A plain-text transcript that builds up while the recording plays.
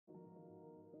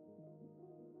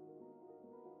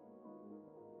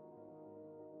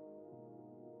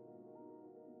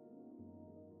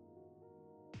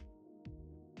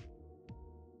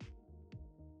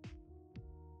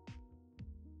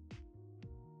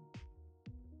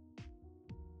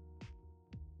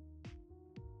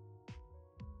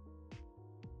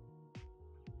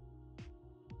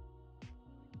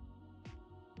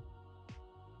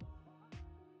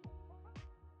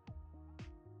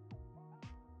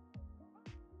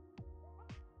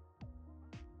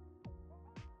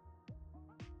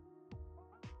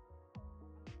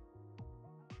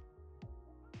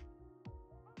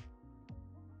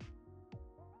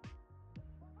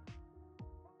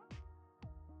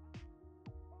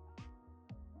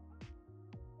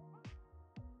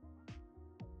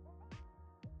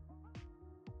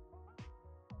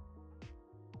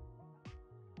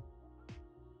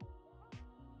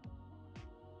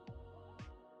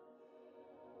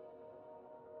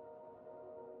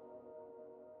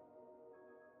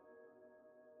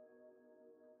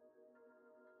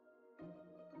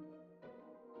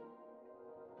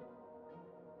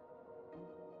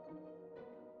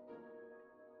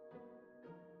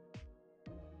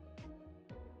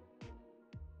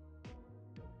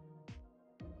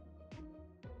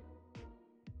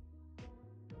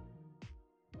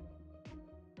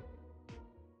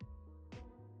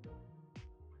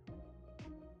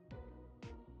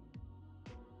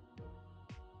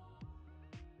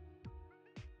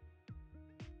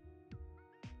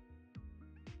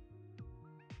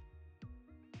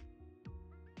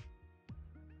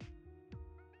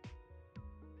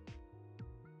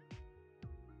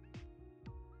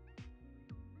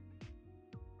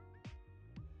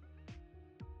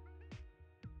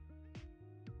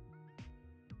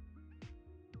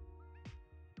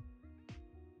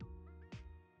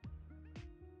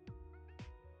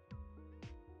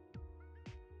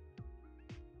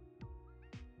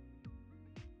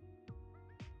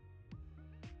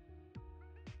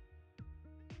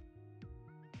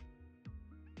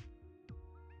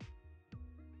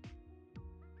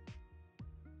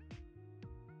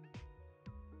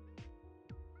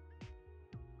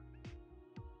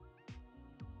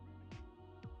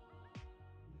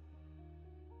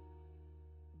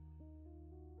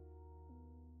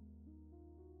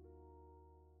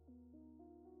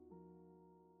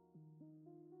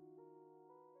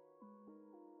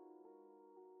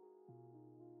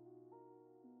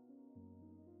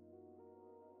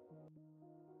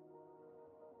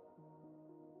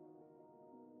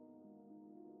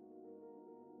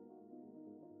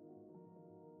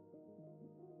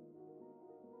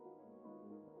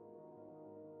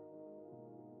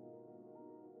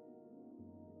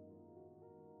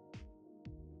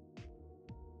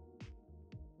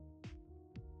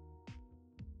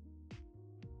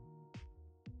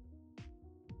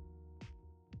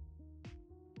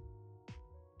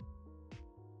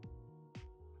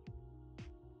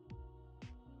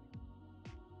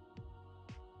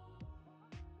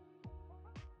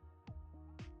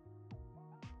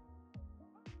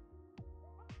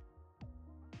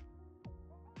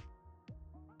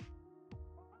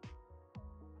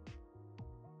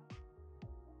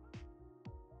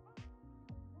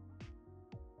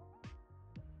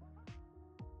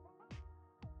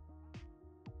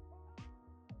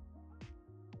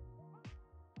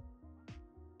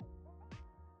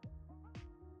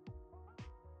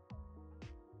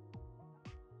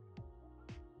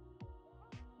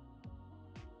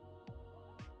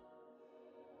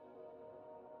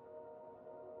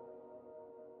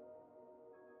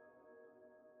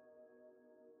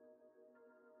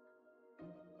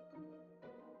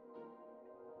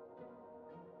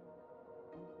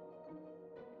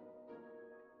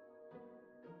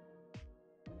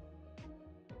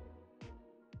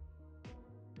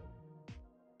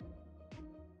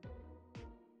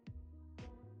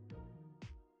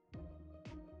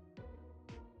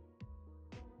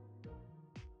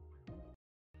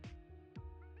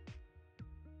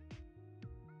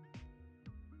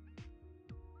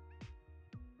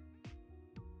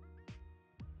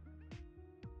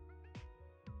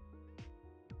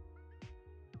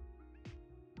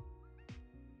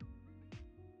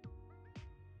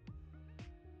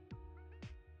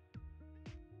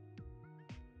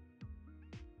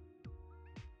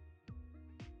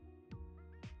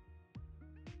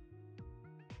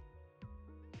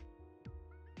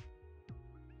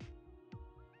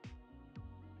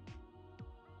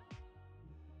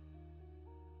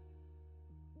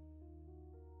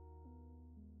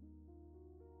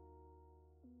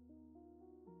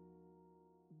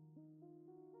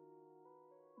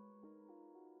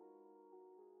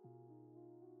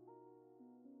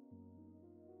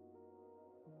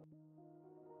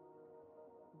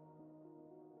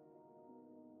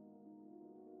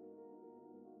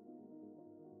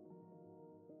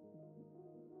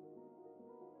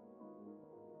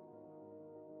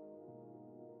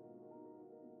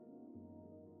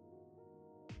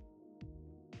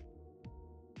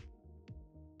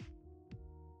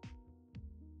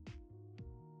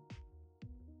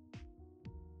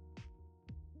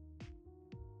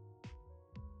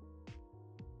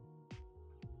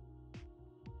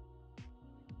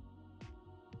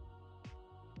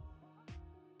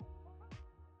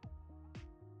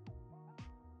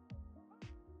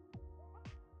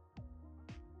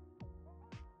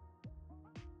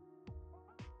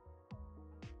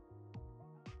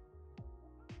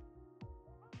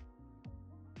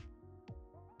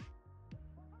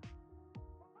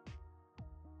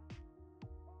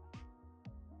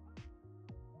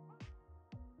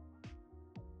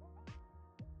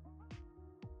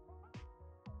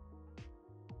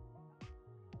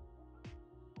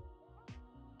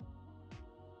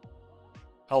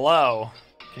Hello?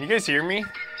 Can you guys hear me?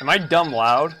 Am I dumb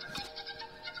loud?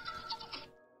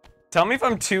 Tell me if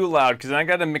I'm too loud, because then I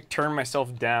gotta turn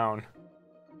myself down.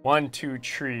 1, 2,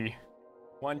 tree.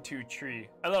 1, 2, tree.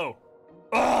 Hello.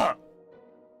 Ugh!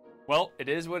 Well, it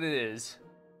is what it is.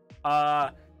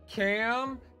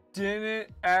 Cam didn't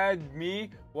add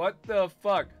me. What the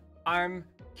fuck? I'm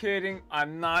kidding.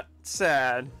 I'm not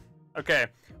sad. Okay,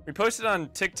 we posted on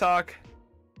TikTok.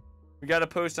 We got to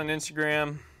post on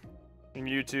Instagram and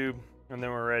YouTube, and then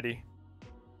we're ready.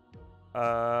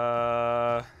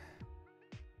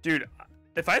 Dude,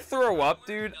 if I throw up,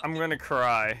 dude, I'm gonna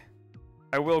cry.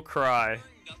 I will cry.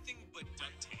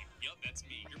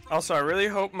 Also, I really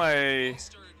hope my...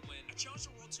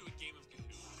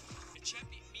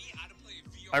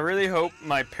 I really hope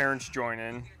my parents join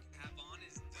in.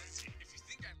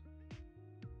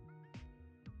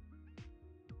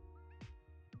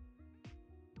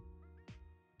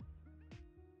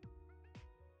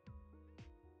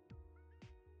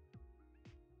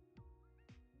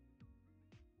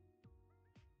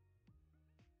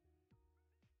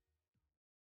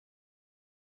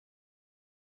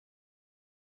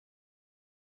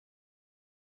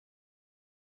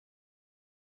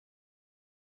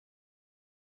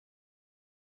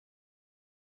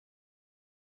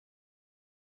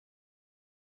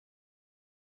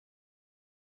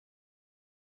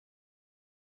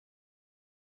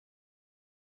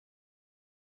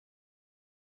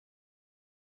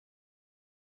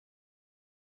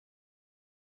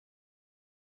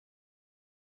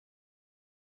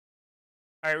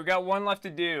 All right, we got one left to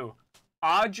do.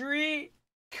 Audrey,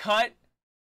 cut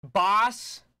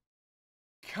boss.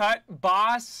 I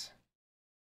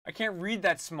can't read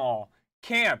that small.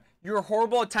 Cam, you're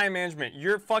horrible at time management.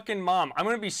 You're fucking mom. I'm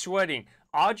gonna be sweating.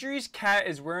 Audrey's cat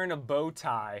is wearing a bow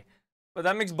tie, but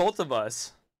that makes both of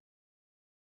us.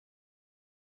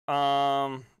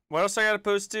 What else I gotta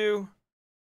post to?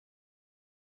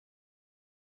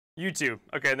 YouTube.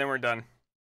 Okay, then we're done.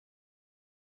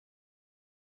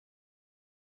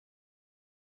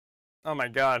 Oh my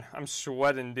god, I'm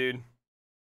sweating, dude.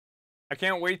 I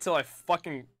can't wait till I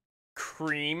fucking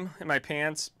cream in my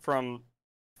pants from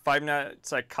 5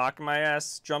 Nights at Cock My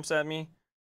Ass jumps at me.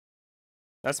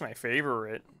 That's my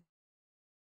favorite.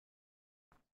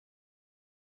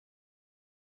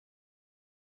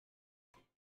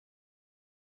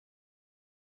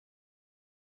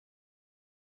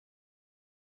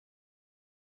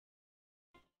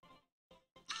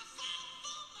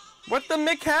 What the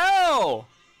McHell?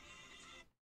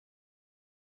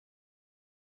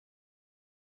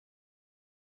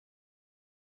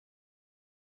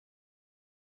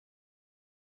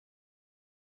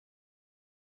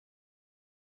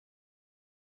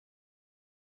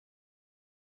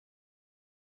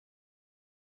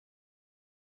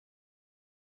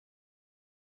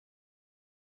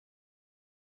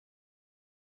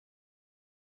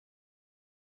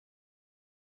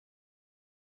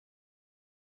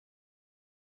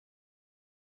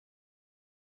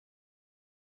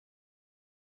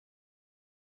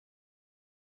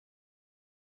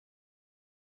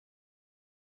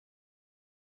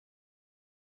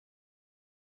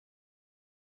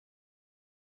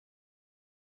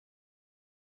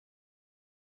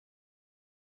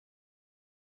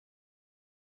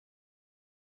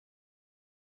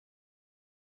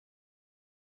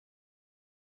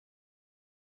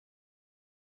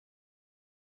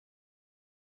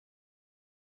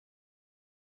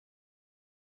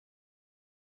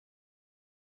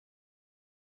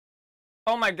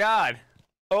 Oh my god.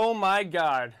 Oh my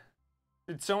god.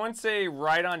 Did someone say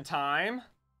right on time?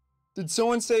 Did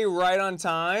someone say right on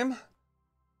time?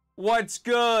 What's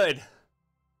good?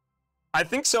 I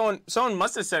think someone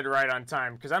must have said right on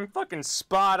time, because I'm fucking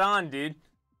spot on, dude.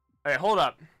 Hey, hold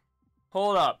up.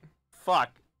 Hold up. Fuck.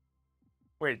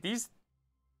 Wait, these...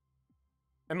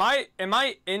 Am I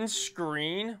in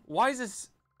screen? Why is this...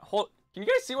 Hold... Can you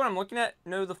guys see what I'm looking at?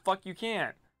 No, the fuck you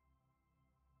can't.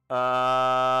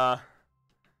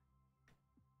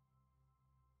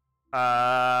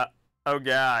 Oh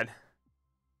god.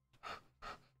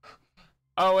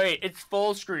 Oh wait, it's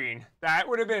full screen. That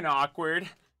would have been awkward.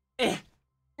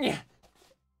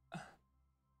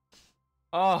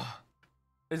 Oh.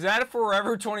 Is that a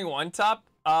Forever 21 top?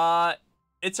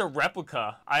 It's a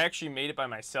replica. I actually made it by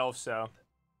myself, so.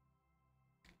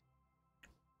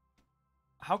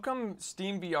 How come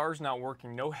Steam VR is not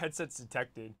working? No headsets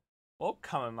detected. Well,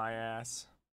 come in my ass.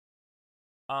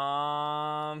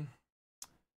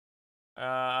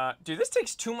 Dude, this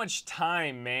takes too much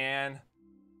time, man.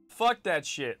 Fuck that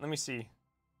shit. Let me see.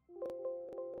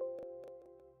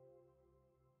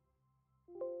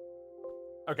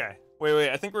 Okay.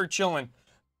 Wait. I think we're chilling.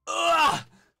 Ugh!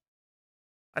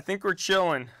 I think we're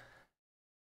chilling.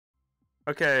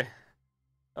 Okay.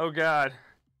 Oh god.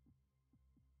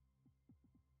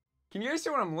 Can you guys see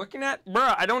what I'm looking at?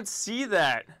 Bruh, I don't see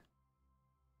that.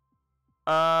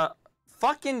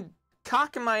 Fucking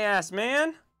cock in my ass,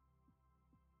 man.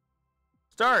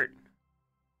 Start.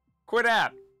 Quit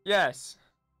app. Yes.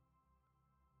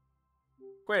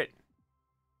 Quit.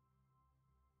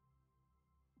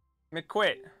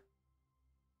 McQuit.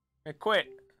 McQuit.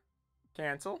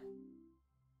 Cancel.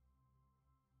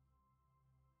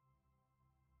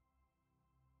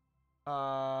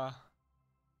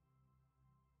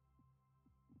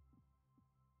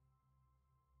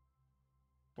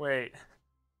 Wait.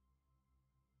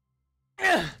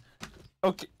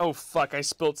 Okay. Oh, fuck. I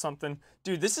spilled something.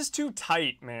 Dude, this is too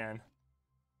tight, man.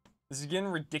 This is getting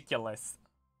ridiculous.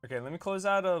 Okay, let me close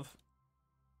out of...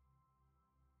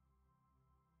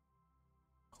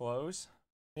 Close?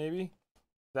 Maybe?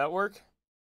 Does that work?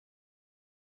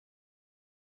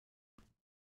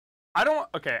 I don't...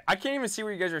 Okay, I can't even see what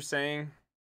you guys are saying.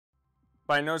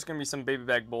 But I know it's gonna be some baby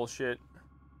bag bullshit.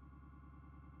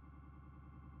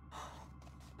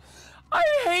 I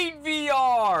hate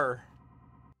VR!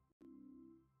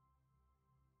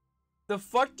 The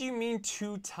fuck do you mean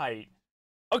too tight?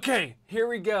 Okay, here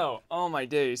we go. Oh my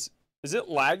days. Is it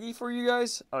laggy for you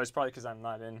guys? Oh, it's probably because I'm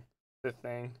not in the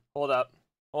thing. Hold up.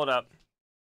 Hold up.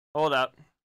 Hold up.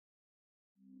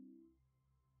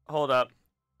 Hold up.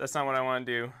 That's not what I want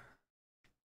to do.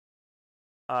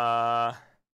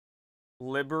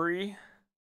 Liberty.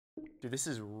 Dude, this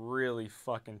is really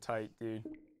fucking tight, dude.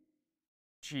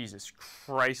 Jesus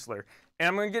Chrysler. And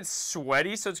I'm gonna get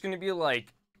sweaty, so it's gonna be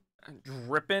like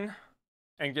dripping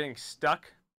and getting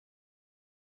stuck.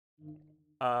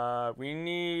 We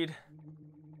need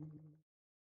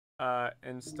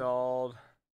installed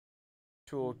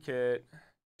toolkit,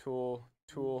 tool,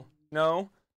 no,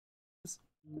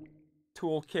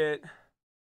 toolkit,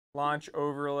 launch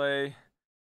overlay,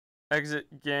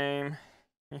 exit game.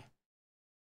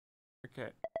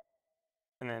 Okay,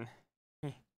 and then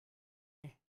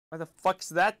why the fuck's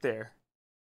that there?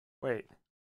 Wait,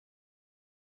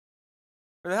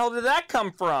 where the hell did that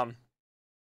come from?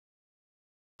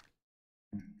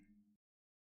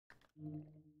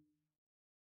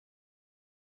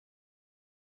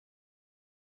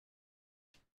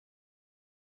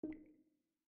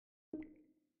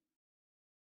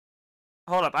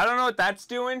 Hold up, I don't know what that's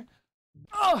doing.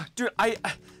 Oh, dude,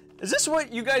 is this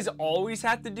what you guys always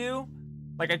have to do?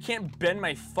 Like, I can't bend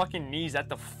my fucking knees at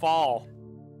the fall.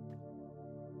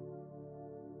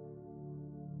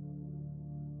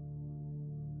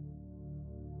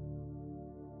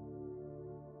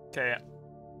 Okay,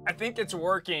 I think it's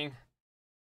working.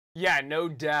 Yeah, no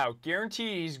doubt.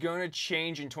 Guarantee he's going to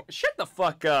change in 20... Shut the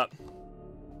fuck up.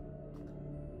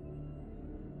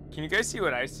 Can you guys see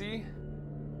what I see?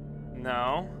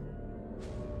 No.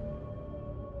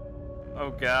 Oh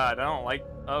god, I don't like...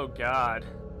 Oh god.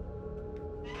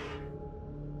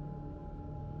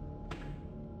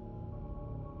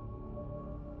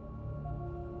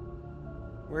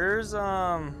 Where's,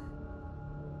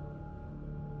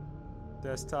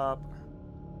 desktop?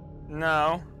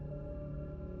 No.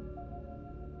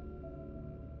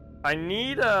 I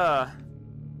need, God,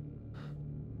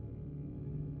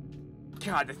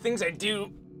 the things I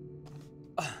do...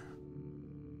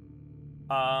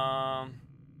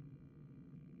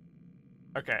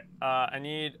 Okay, I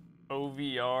need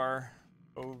OVR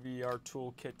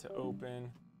toolkit to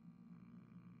open.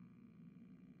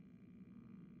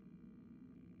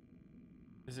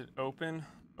 Is it open?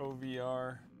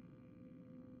 OVR.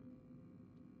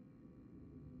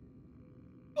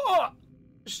 Oh!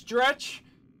 Stretch!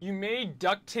 You made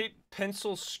duct tape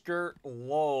pencil skirt,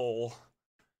 lol.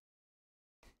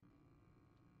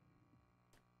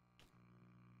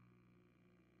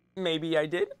 Maybe I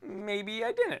did, maybe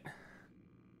I didn't.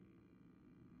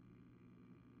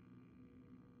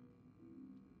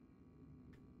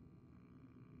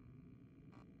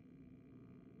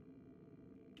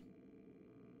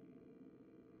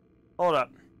 Hold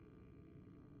up.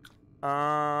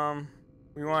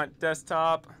 We want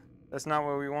desktop. That's not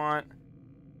what we want.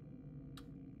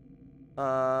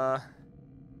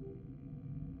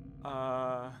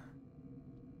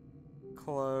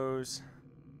 Close.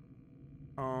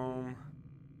 Home.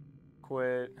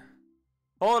 Quit.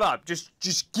 Hold up.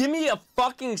 Just give me a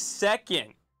fucking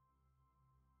second.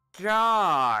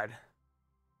 God.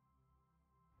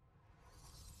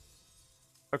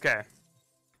 Okay.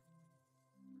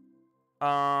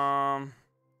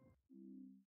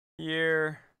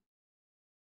 Here.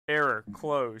 Error.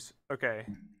 Close. Okay.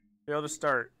 Fail to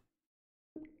start.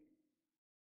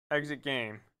 Exit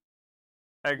game.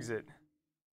 Exit.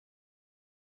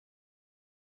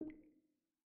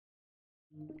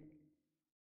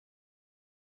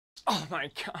 Oh my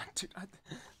god, dude.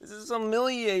 This is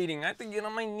humiliating. I have to get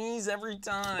on my knees every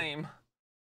time.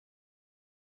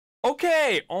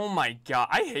 Okay. Oh my god.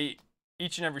 I hate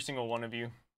each and every single one of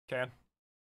you. Okay.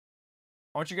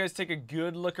 I want you guys to take a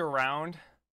good look around.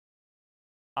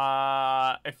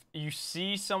 If you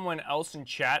see someone else in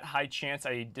chat, high chance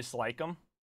I dislike them.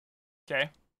 Okay.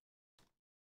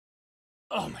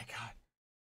 Oh my god.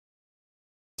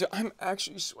 Dude, I'm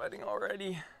actually sweating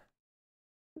already.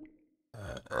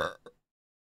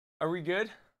 Are we good?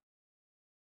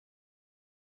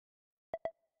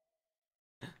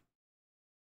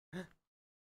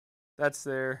 That's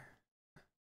there.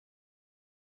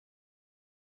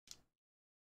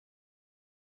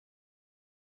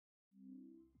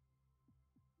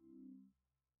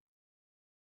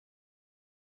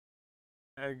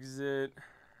 Exit.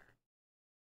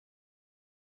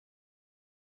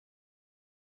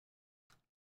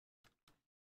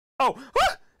 Oh,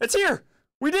 ah, it's here.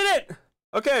 We did it.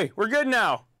 Okay, we're good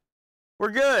now.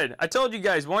 We're good. I told you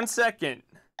guys, 1 second.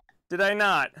 Did I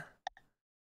not?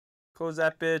 Close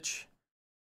that bitch.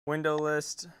 Window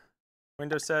list.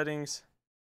 Window settings.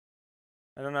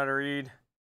 I don't know how to read.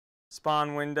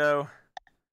 Spawn window.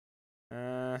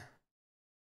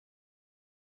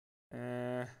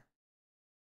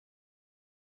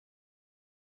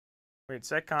 Wait,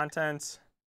 set contents.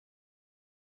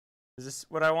 Is this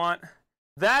what I want?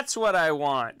 That's what I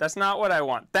want. That's not what I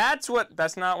want. That's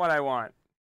not what I want.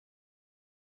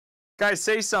 Guys,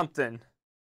 say something.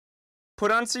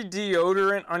 Put on some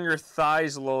deodorant on your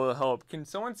thighs, will help. Can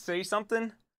someone say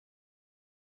something?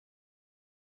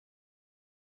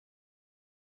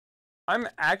 I'm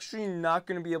actually not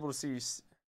going to be able to see.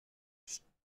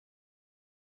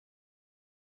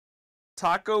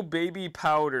 Taco baby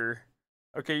powder.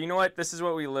 Okay, you know what? This is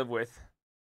what we live with.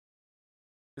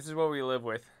 This is what we live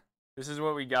with. This is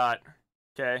what we got.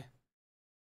 Okay.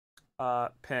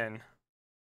 Pen.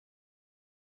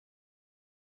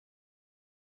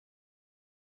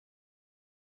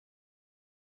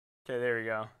 Okay, there we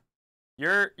go.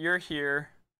 You're here.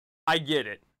 I get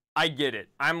it. I get it.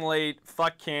 I'm late.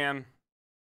 Fuck Cam.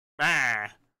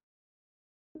 Ah.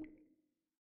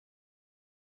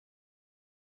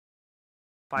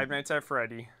 Five Nights at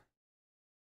Freddy.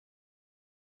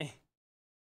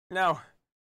 No.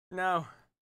 No.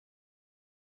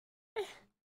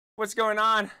 What's going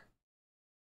on?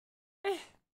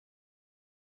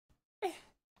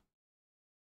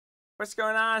 What's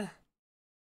going on?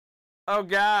 Oh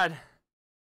god.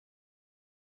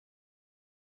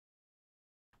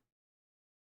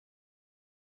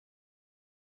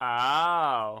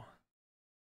 Oh.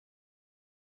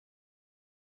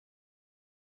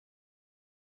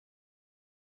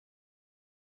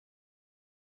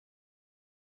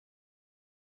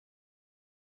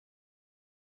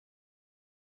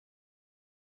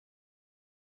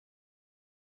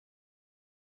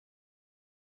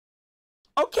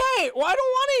 Okay, well, I don't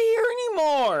want to hear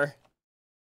anymore.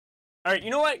 All right,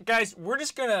 you know what, guys? We're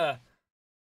just gonna...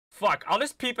 Fuck, I'll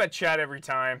just peep at chat every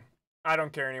time. I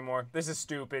don't care anymore. This is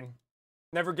stupid.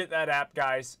 Never get that app,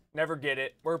 guys. Never get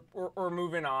it. We're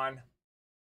moving on.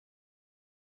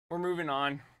 We're moving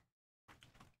on.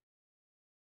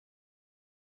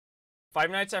 Five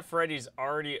Nights at Freddy's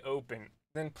already open.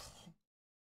 Then...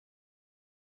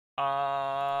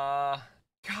 God,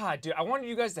 dude, I wanted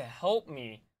you guys to help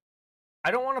me. I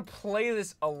don't want to play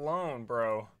this alone,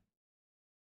 bro.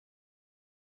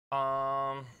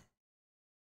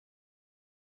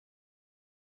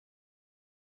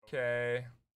 Okay.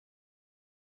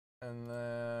 And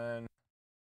then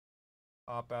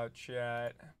pop out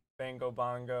chat. Bango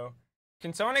bongo.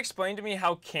 Can someone explain to me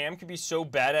how Cam could be so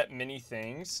bad at many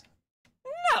things?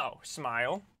 No,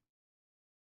 smile.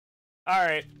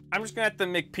 Alright, I'm just gonna have to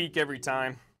McPeak every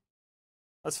time.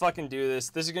 Let's fucking do this.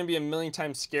 This is gonna be a million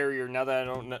times scarier now that I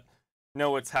don't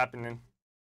know what's happening.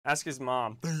 Ask his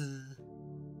mom.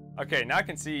 Okay, now I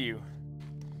can see you.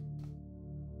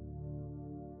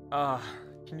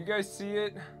 Can you guys see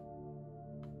it?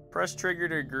 Press trigger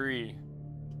to agree.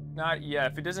 Not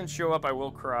yet. If it doesn't show up, I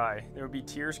will cry. There will be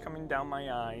tears coming down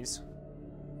my eyes.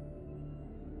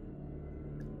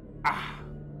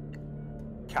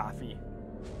 Coffee.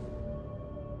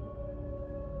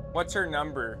 What's her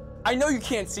number? I know you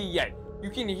can't see yet. You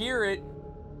can hear it.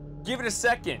 Give it a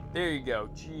second. There you go.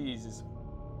 Jesus.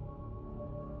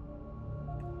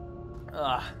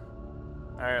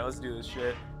 Alright, let's do this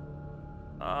shit.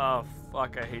 Oh,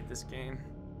 fuck. I hate this game.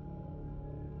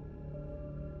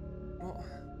 Well,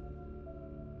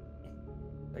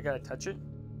 I gotta touch it.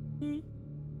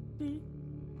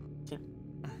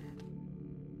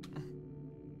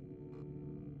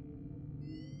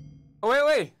 Oh,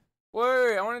 wait,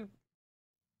 I wanted...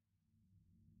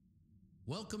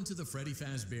 Welcome to the Freddy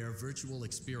Fazbear virtual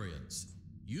experience.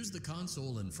 Use the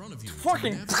console in front of you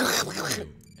Fucking... to navigate around you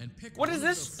and pick What one is of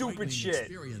this the stupid frightening shit?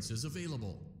 experiences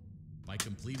available. By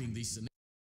completing these scenarios...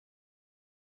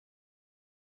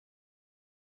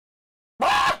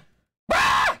 Ah!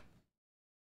 Ah!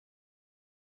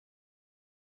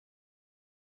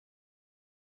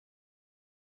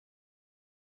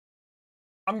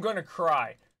 I'm gonna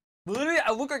cry. Literally,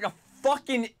 I look like a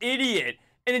fucking idiot,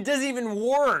 and it doesn't even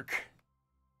work.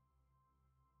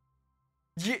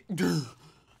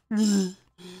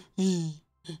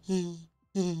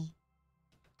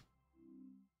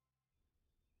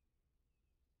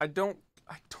 I don't.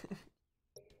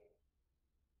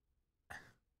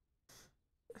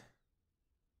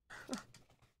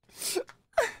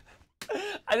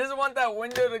 I just want that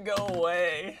window to go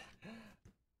away.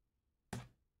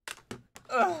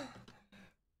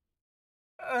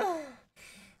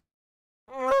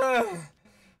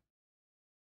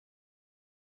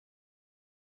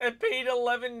 I paid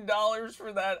 $11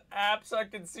 for that app so I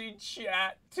could see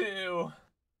chat too.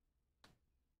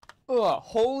 Ugh,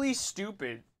 holy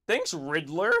stupid. Thanks,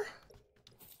 Riddler.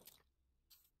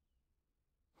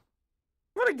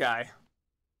 What a guy.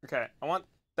 Okay, I want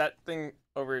that thing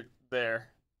over there.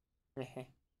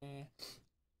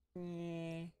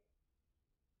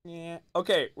 Yeah.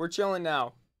 Okay, we're chilling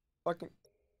now. Fucking.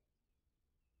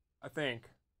 I think.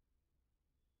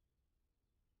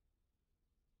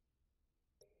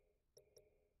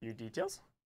 View details?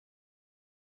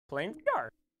 Playing VR.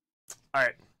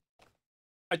 Alright.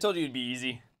 I told you it'd be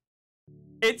easy.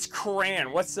 It's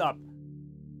Cran. What's up?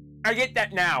 I get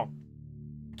that now.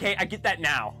 Okay, I get that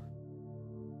now.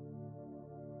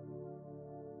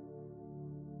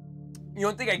 You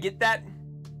don't think I get that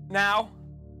now?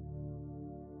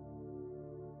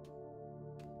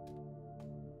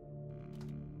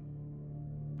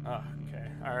 Oh, okay.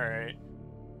 Alright.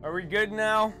 Are we good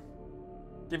now?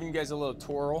 Giving you guys a little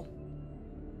twirl.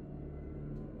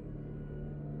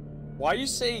 Why you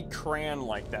say crayon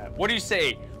like that? What do you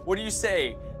say? What do you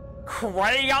say?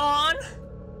 Crayon?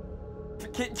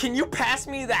 Can you pass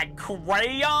me that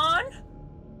crayon?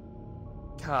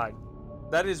 God,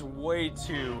 that is way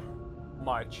too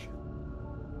much.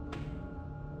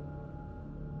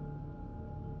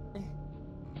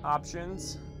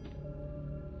 Options.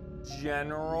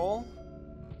 General.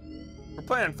 We're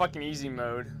playing on fucking easy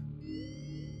mode.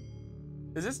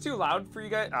 Is this too loud for you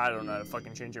guys? I don't know how to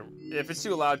fucking change it. If it's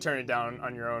too loud, turn it down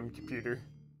on your own computer.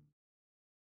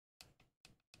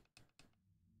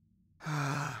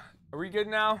 Are we good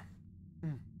now?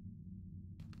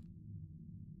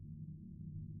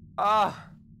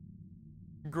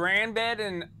 Grandbed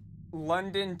and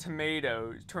London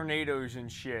tomatoes, tornadoes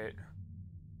and shit.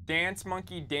 Dance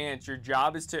monkey dance, your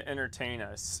job is to entertain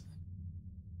us.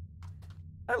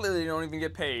 I literally don't even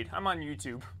get paid. I'm on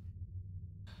YouTube.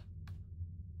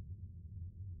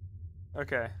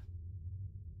 Okay.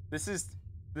 This is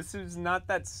not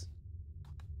that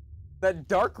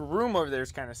dark room over there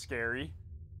is kind of scary,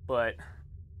 but I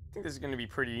think this is going to be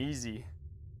pretty easy.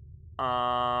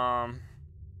 5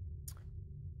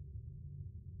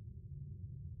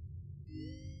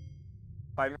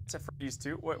 minutes at Freddies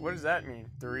 2? What does that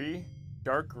mean? 3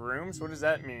 dark rooms? What does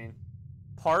that mean?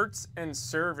 Parts and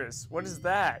service. What is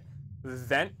that?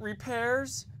 Vent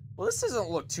repairs? Well, this doesn't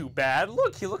look too bad.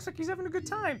 Look, he looks like he's having a good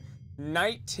time.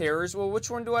 Night terrors. Well, which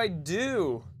one do I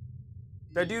do?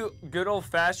 Do I do good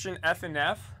old-fashioned F and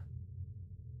F?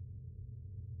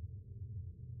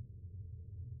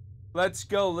 Let's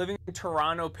go. Living in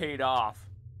Toronto paid off.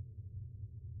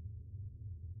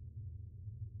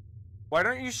 Why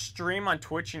don't you stream on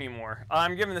Twitch anymore?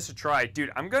 I'm giving this a try. Dude,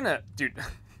 I'm gonna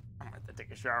have to take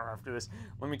a shower after this.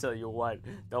 Let me tell you what.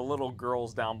 The little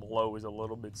girls down below is a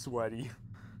little bit sweaty.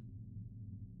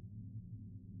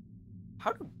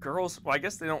 How do girls... Well, I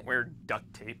guess they don't wear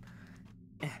duct tape.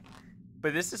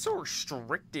 But this is so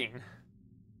restricting.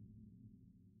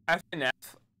 F and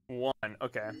F1.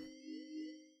 Okay.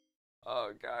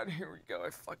 Oh, God. Here we go. I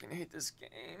fucking hate this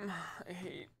game. I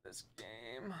hate this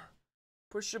game.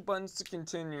 Push the buttons to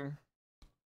continue.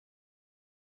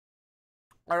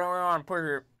 I don't really want to push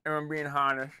it, if I'm being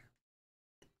honest.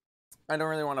 I don't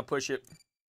really want to push it.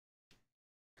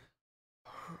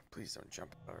 Please don't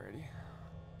jump already.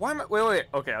 Why am I... Wait.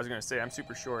 Okay, I was going to say, I'm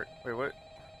super short. Wait, what?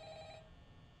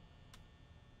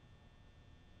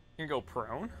 You can go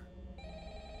prone?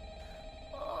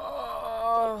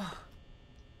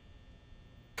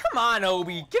 Come on,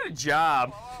 Obi. Get a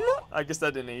job. I guess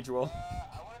that didn't age well.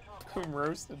 I'm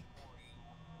roasted.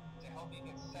 To help you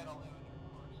get settled in your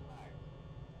first night.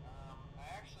 I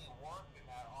actually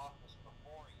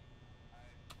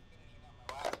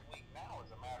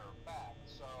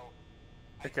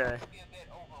Okay.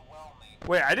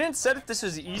 Wait, I didn't set if this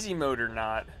was easy mode or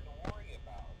not.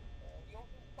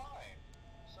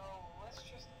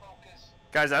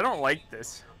 Guys, I don't like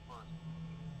this.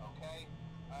 Okay,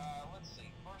 let's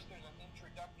see. First, there's an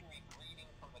introductory greeting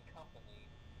from the company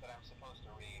that I'm supposed to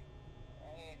read.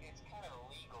 It's kind of a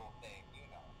legal thing, you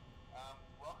know.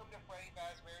 Welcome to Freddy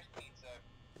Fazbear's Pizza.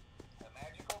 A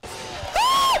magical...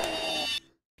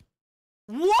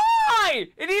 Why?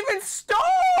 It even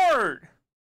start?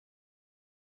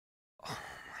 Oh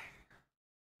my.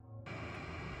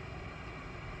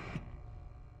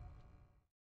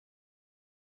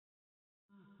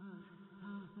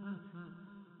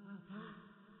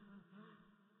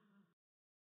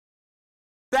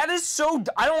 That is so...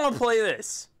 I don't want to play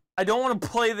this. I don't want to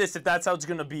play this if that's how it's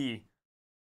gonna be.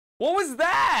 What was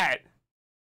that?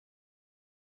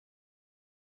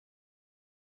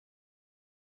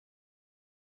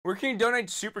 Where can you donate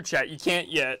to Super Chat? You can't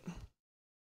yet.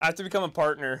 I have to become a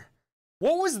partner.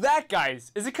 What was that,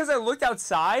 guys? Is it because I looked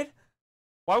outside?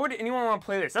 Why would anyone want to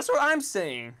play this? That's what I'm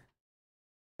saying.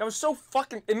 That was so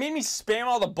fucking... It made me spam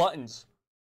all the buttons.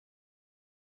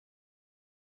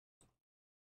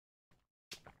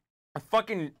 I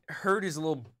fucking heard his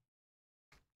little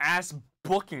ass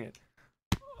booking it.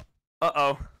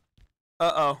 Uh-oh.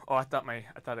 Uh-oh. Oh, I thought my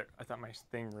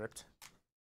thing ripped.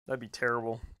 That'd be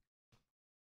terrible.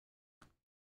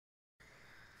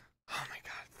 Oh my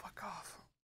god, fuck off.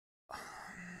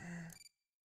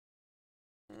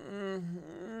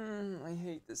 I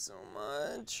hate this so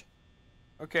much.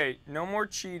 Okay, no more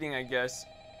cheating, I guess.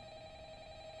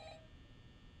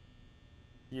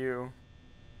 You.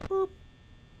 Boop.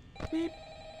 Beep.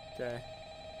 Okay.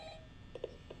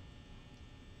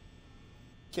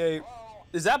 Okay.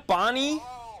 Is that Bonnie?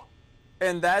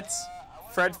 And that's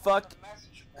Fred Fuck.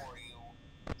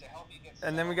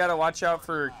 And then we gotta watch out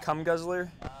for Cum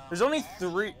Guzzler. There's only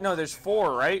 3. No, there's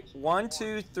 4, right? 1,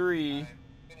 2, 3.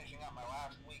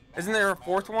 Isn't there a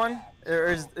 4th one?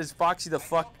 Or is Foxy the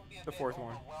fuck the 4th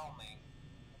one?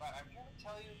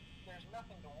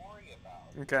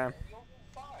 Okay.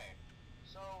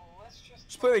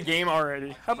 Just play the game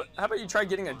already. How about you try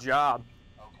getting a job?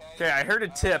 Okay, I heard a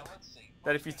tip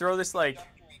that if you throw this like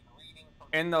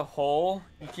in the hole,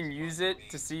 you can use it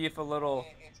to see if a little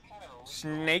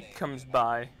snake comes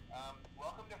by.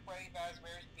 Welcome to Freddy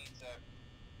Fazbear's Pizza,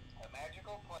 a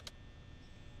magical place.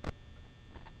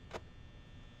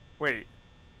 Wait.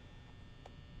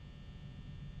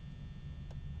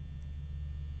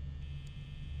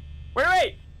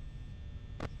 Wait!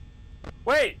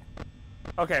 Wait!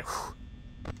 Okay.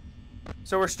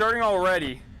 So we're starting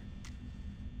already.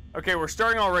 Okay, we're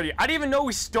starting already. I didn't even know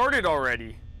we started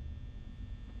already.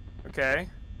 Okay.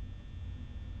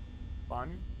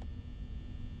 Fun.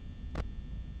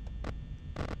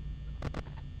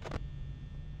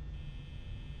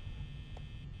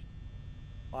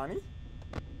 Bonnie?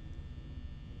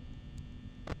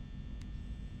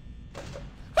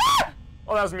 Ah!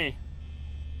 Oh, that was me.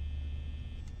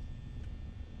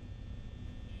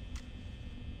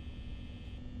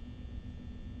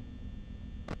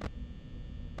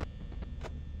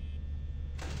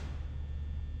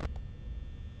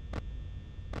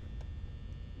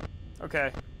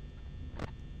 Okay.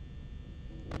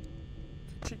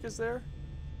 Chica's there?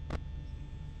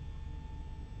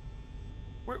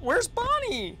 Where's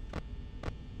Bonnie?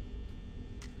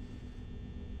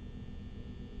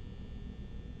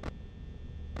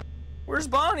 Where's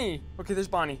Bonnie? Okay, there's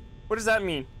Bonnie. What does that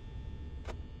mean?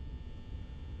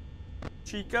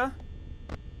 Chica?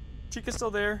 Chica's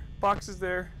still there. Box is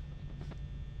there.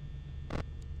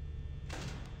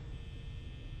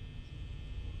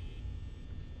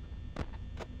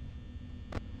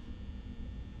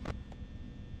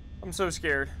 I'm so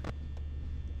scared.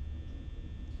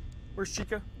 Where's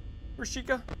Chica? Where's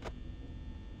Chica?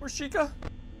 Where's Chica?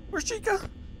 Where's Chica?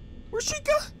 Where's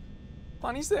Chica?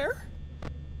 Bonnie's there?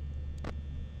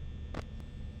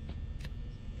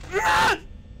 Ah!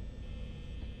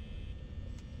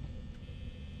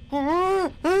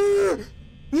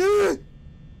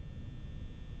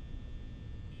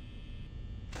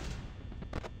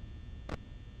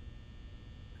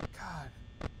 God.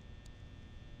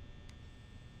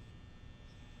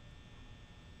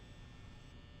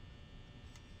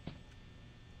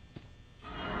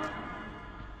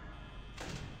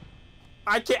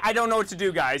 I don't know what to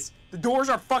do, guys. The doors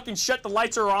are fucking shut, the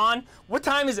lights are on. What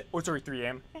time is it? Oh, it's already 3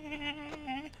 a.m.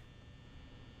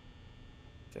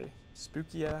 Okay,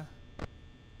 spooky,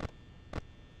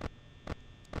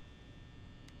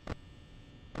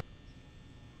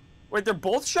 Wait, they're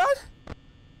both shut?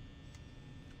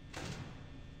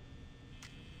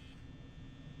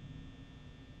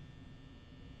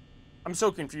 I'm so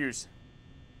confused.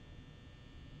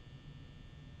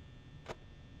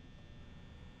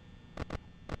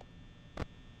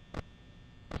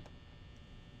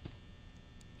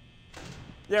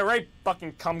 Yeah, right,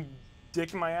 fucking cum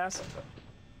dick in my ass.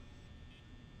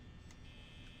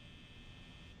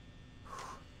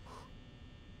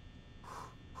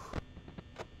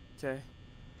 Okay.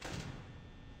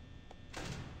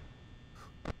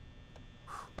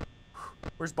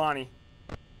 Where's Bonnie?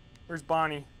 Where's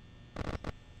Bonnie?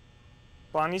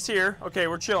 Bonnie's here. Okay,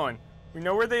 we're chilling. We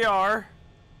know where they are.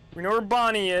 We know where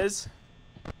Bonnie is.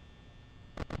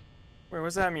 Wait,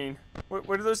 what's that mean? What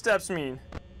do those steps mean?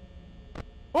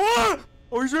 Oh!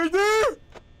 Oh, he's right there!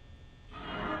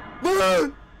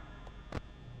 Ah!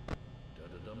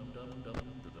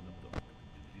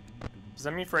 Does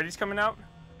that mean Freddy's coming out?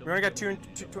 We only got two.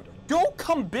 Don't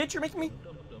come, bitch!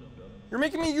 You're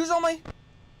making me use all my.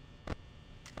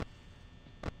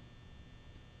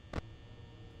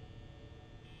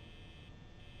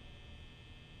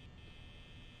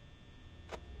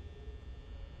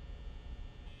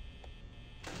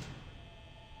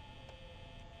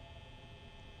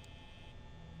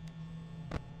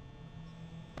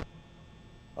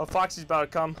 Oh, Foxy's about to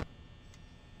come.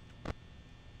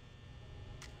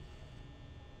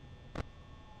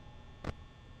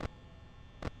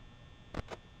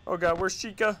 Oh god, where's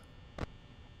Chica?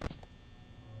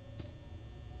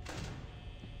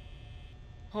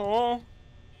 Oh.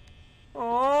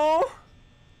 Oh.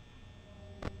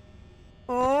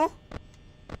 Oh.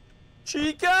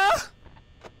 Chica?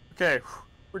 Okay,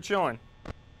 we're chilling.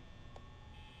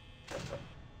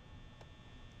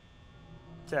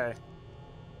 Okay.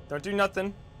 Don't do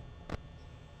nothing.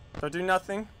 Don't do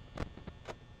nothing.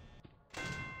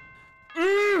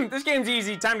 This game's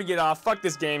easy. Time to get off. Fuck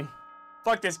this game.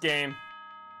 Fuck this game.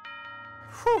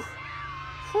 Whew.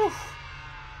 Whew.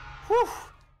 Whew.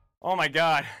 Oh my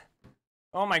god.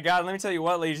 Oh my god. Let me tell you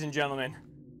what, ladies and gentlemen.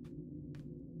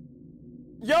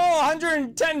 Yo,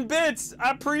 110 bits.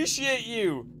 I appreciate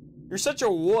you. You're such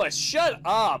a wuss. Shut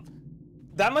up.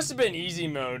 That must have been easy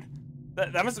mode.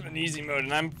 That must have been easy mode,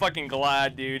 and I'm fucking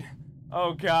glad, dude.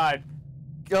 Oh god.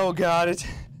 Oh god.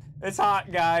 It's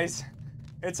hot, guys.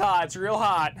 It's hot. It's real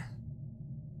hot.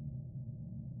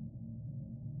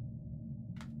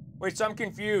 Wait, so I'm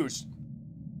confused.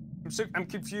 I'm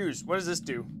confused. What does this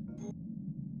do?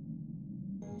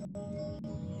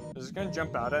 Is it gonna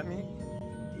jump out at me?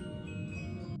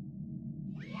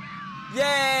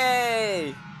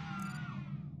 Yay!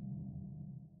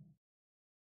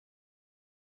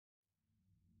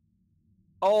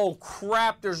 Oh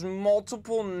crap, there's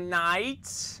multiple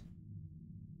nights?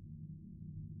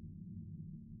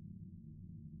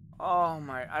 Oh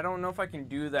my, I don't know if I can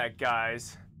do that,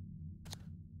 guys.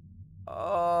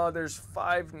 Oh, there's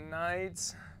 5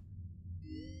 nights.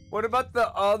 What about the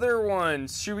other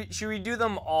ones? Should we do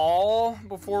them all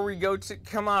before we go to?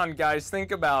 Come on, guys,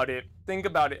 think about it. Think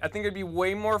about it. I think it'd be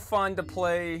way more fun to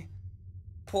play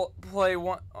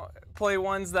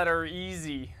ones that are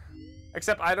easy.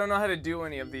 Except I don't know how to do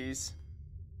any of these.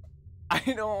 I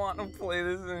don't want to play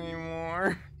this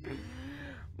anymore.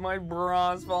 My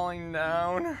bra's falling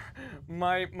down.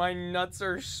 My nuts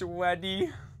are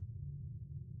sweaty.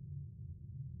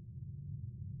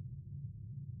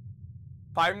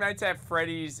 Five Nights at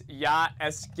Freddy's, yacht,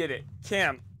 get it.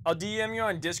 Kim, I'll DM you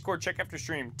on Discord, check after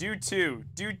stream. Do 2,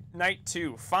 do night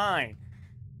 2, fine.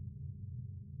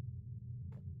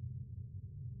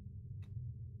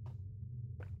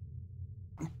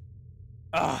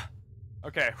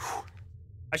 Okay.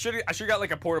 I should got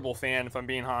like a portable fan if I'm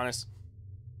being honest.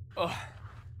 Ugh.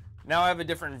 Now I have a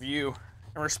different view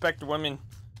and respect women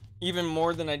even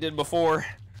more than I did before.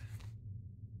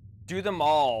 Do them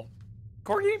all.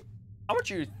 Corky, I want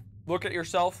you to look at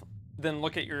yourself, then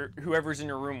look at whoever's in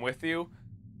your room with you,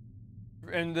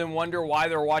 and then wonder why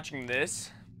they're watching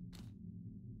this.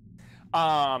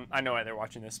 I know why they're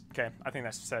watching this. Okay, I think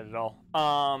that's said it all.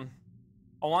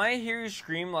 I want to hear you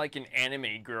scream like an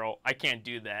anime girl. I can't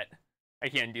do that. I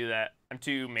can't do that. I'm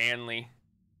too manly.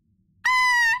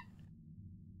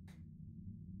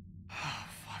 Oh,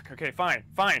 fuck. Okay, fine.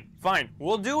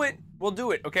 We'll do it.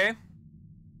 Okay?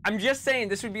 I'm just saying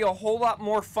this would be a whole lot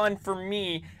more fun for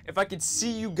me if I could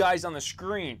see you guys on the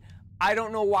screen. I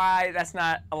don't know why that's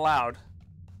not allowed.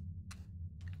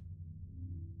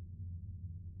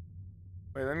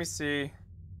 Wait, let me see.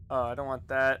 Oh, I don't want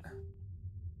that.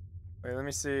 Wait, let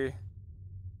me see.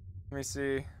 What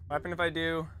happened if I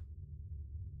do?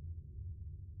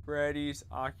 Freddies,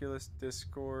 Oculus,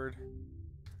 Discord.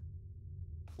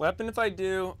 What happened if I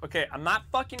do? Okay, I'm not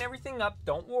fucking everything up.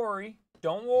 Don't worry.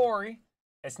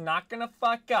 It's not gonna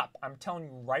fuck up. I'm telling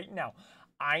you right now.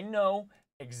 I know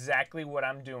exactly what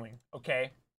I'm doing,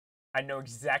 okay? I know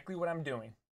exactly what I'm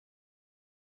doing.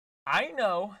 I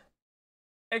know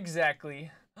exactly.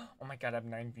 Oh my god, I have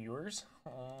 9 viewers.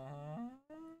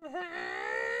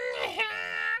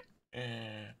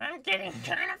 I'm getting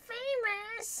kind of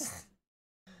famous.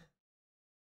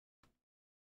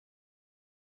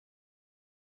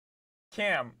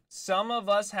 Cam, some of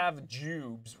us have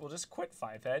jubes. We'll just quit,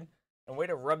 Fivehead. And way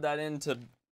to rub that into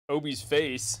Obi's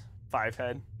face,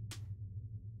 Fivehead.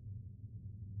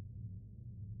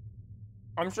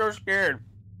 I'm so scared.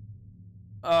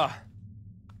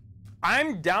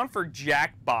 I'm down for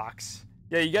Jackbox.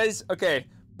 Yeah, you guys, okay.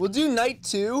 We'll do night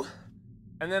 2,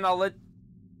 and then I'll let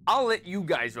you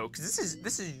guys vote, because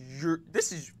this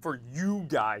is for you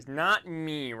guys, not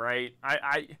me, right?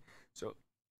 So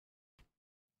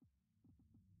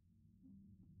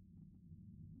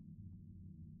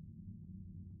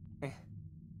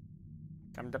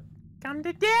come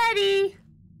to daddy,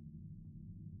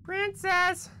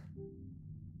 princess.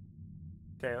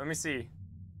 Okay, let me see.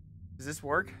 Does this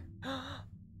work?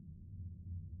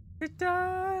 It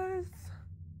does.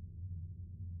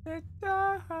 It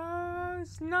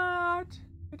does not.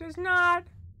 It does not.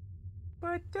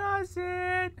 But does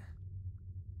it?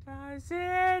 Does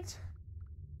it?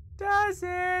 Does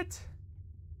it?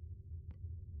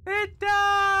 It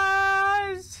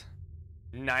does!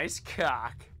 Nice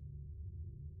cock.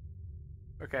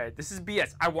 Okay, this is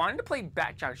BS. I wanted to play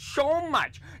Batchild so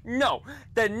much. No,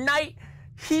 the night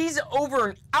he's over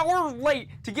an hour late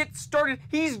to get started,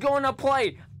 he's gonna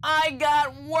play. I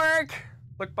got work.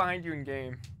 Look behind you in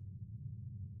game.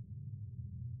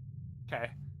 Okay.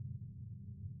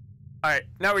 Alright,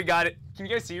 now we got it. Can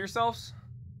you guys see yourselves?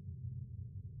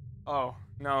 Oh,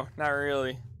 no, not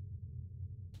really.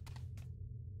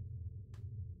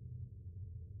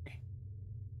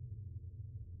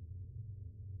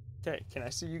 Okay, can I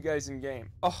see you guys in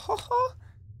game? Oh,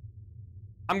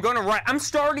 I'm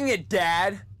starting it,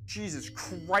 Dad. Jesus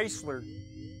Chrysler.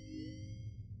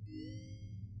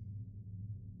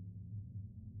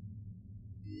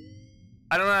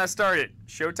 I don't know how to start it.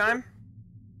 Showtime?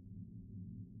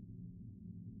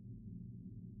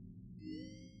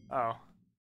 Oh.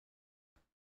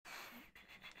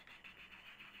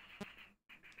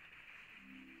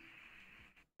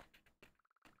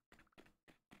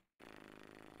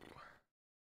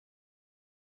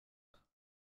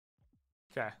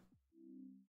 Okay.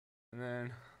 And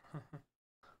then...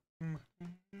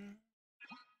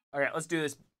 Okay, let's do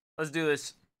this. Let's do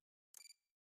this.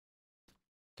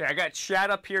 Okay, I got chat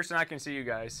up here so I can see you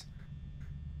guys.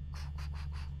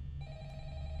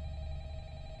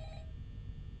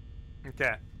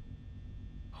 Okay.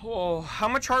 Oh, how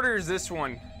much harder is this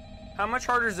one? How much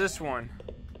harder is this one?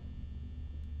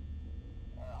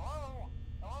 Hello?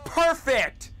 Hello?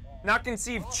 Perfect! Now I can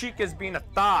see if Chica's being a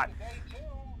thought. Day 2.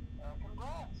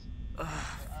 Congrats. Ugh,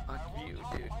 fuck you,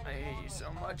 dude. I hate you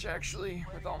so much, actually,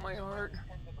 with all my heart.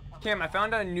 Cam, I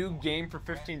found a new game for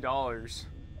 $15.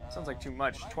 Sounds like too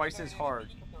much. Twice as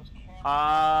hard.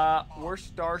 Worst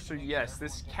star, so yes.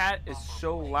 This cat is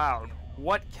so loud.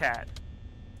 What cat?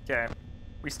 Okay.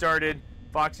 We started.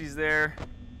 Foxy's there.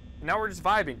 Now we're just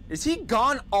vibing. Is he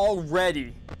gone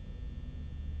already?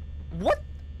 What?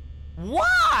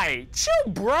 Why?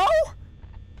 Chill, bro!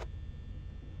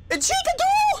 And Chica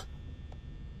too?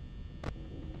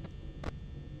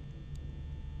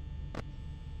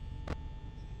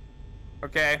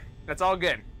 Okay, that's all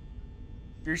good.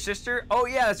 Your sister? Oh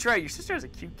yeah, that's right. Your sister has a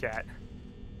cute cat.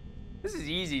 This is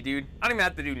easy, dude. I don't even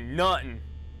have to do nothing.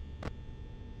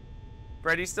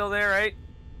 Freddy's still there, right?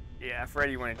 Yeah,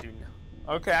 Freddy went to do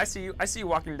no. Okay, I see you. I see you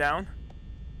walking down.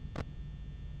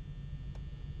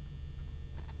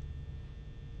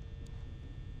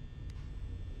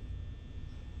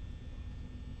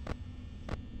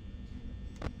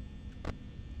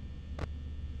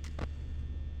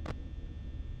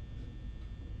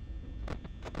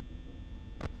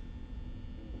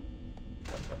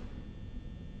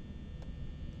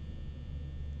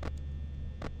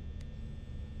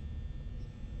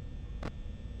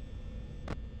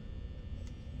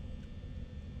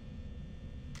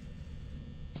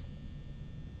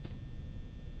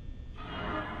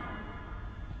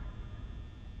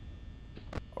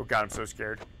 Oh god, I'm so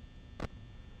scared.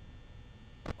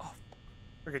 Oh.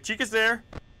 Okay, Chica's there.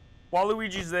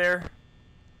 Waluigi's there.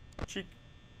 Chica.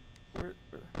 Where?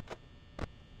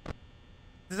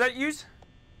 Does that use?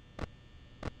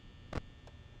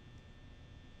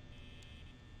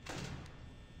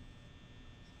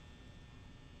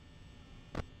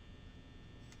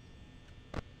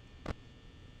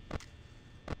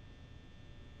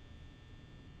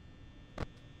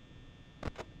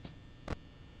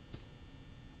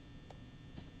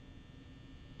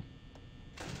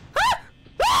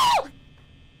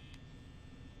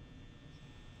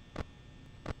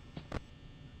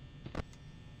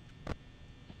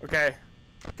 Okay.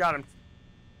 Got him.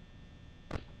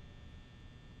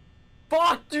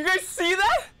 Fuck! Do you guys see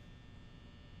that?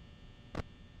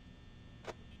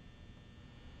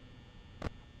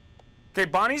 Okay,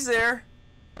 Bonnie's there.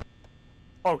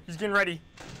 Oh, he's getting ready.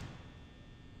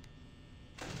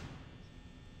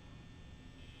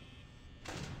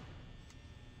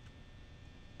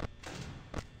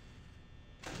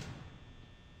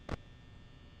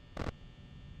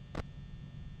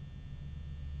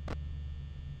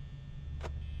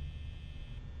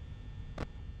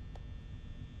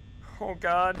 Oh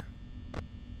God.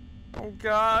 Oh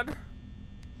God.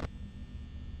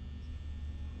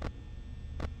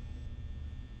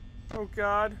 Oh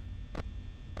God.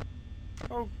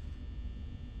 Oh.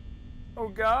 Oh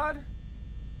God.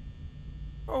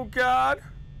 Oh God.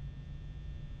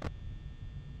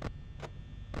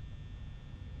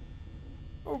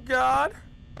 Oh God.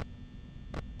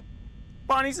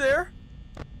 Bonnie's there.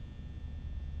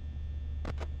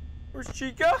 Where's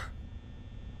Chica?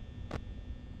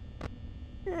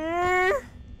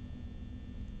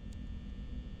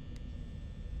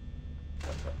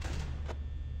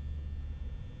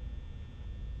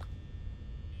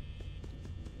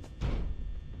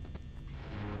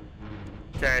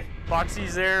 Okay,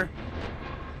 Foxy's there.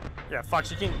 Yeah,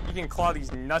 Fox, you can claw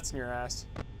these nuts in your ass.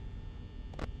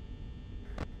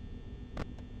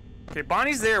 Okay,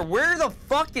 Bonnie's there. Where the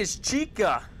fuck is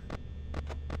Chica?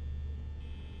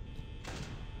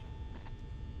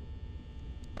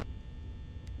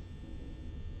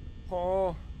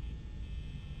 Oh.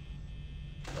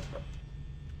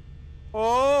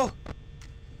 Oh.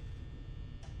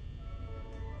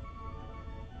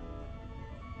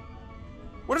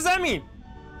 What does that mean?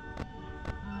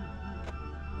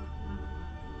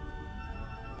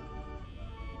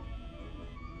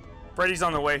 Freddy's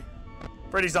on the way.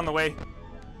 Freddy's on the way.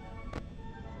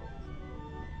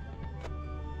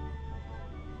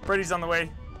 Freddy's on the way.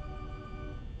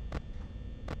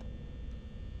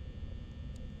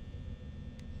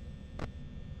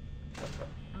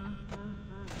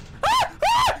 Ah!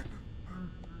 Ah!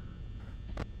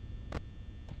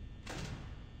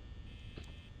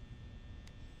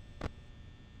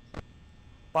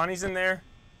 Bonnie's in there.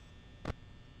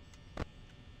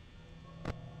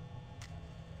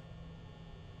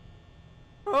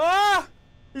 Ah!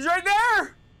 He's right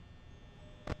there!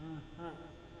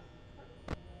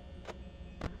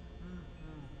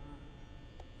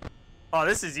 Oh,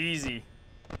 this is easy.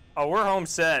 Oh, we're home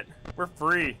set. We're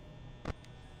free.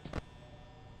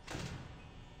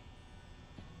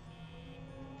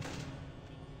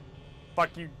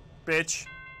 Fuck you, bitch.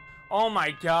 Oh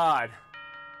my God.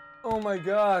 Oh my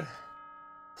God.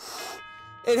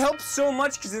 It helps so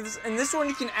much because in this one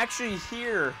you can actually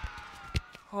hear.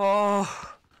 Oh.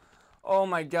 Oh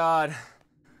my God.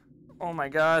 Oh my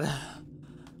God.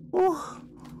 Woo.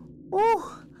 Woo.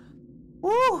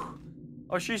 Woo.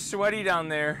 Oh, she's sweaty down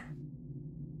there.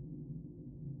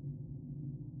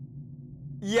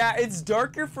 Yeah, it's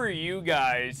darker for you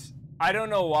guys. I don't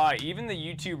know why. Even the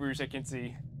YouTubers I can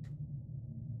see.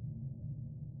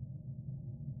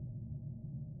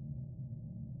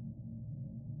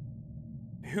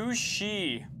 Who's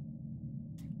she?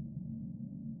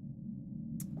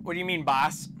 What do you mean,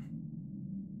 boss?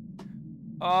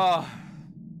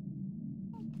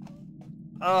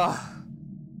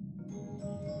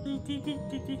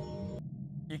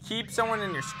 You keep someone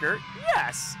in your skirt?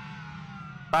 Yes.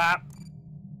 Bop.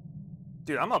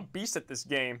 Dude, I'm a beast at this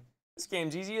game. This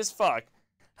game's easy as fuck.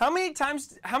 How many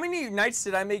nights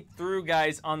did I make through,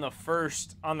 guys, on the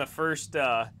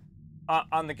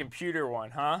computer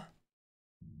one, huh?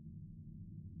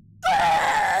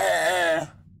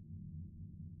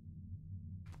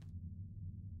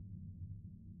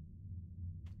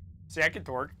 See, I could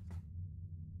torque.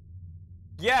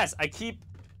 Yes, I keep.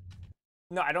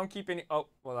 No, I don't keep any. Oh,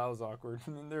 well, that was awkward.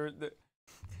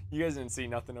 You guys didn't see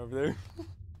nothing over there.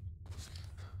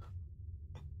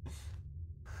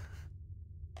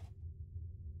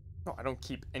 No, I don't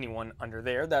keep anyone under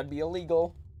there. That'd be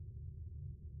illegal.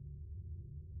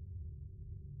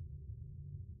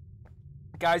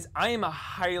 Guys, I am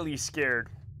highly scared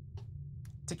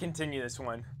to continue this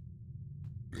one.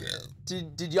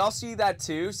 Did y'all see that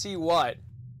too? See what?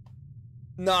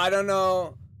 No, I don't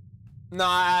know. No,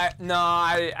 I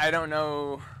don't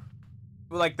know.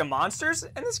 Like the monsters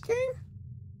in this game?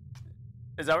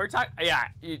 Is that what we're talking? Yeah,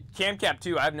 Camcap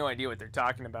 2. I have no idea what they're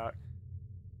talking about.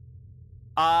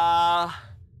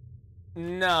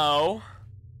 No.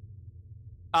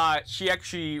 She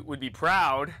actually would be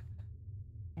proud.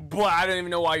 But I don't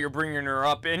even know why you're bringing her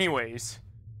up anyways.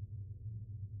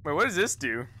 Wait, what does this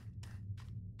do?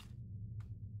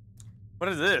 What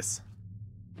is this?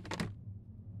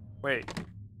 Wait.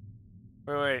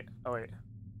 Wait. Oh, wait.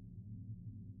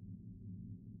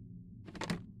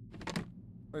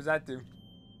 What does that do?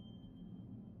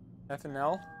 F and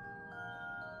L?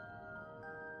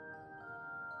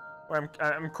 Wait,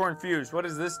 I'm confused. What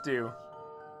does this do?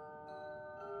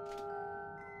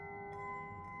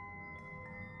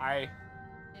 I...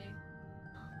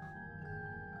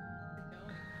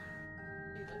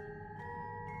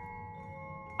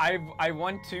 I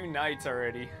won 2 nights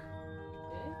already.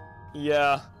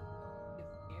 Yeah.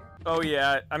 Oh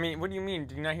yeah. I mean, what do you mean?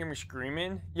 Did you not hear me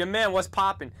screaming? Yeah, man, what's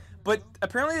popping? But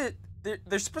apparently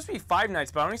there's supposed to be 5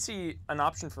 nights, but I only see an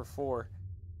option for 4.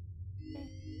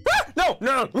 Ah!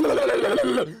 No! What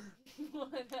happened?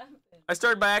 I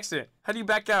started by accident. How do you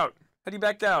back out? How do you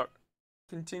back out?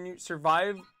 Continue.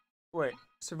 Survive. Wait.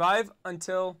 Survive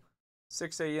until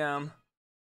 6 a.m.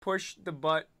 Push the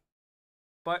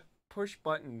push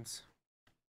buttons.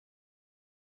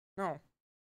 No.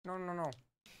 No.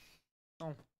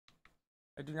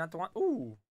 I do not want.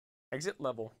 Ooh. Exit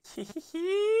level.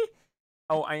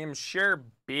 Oh, I am sure,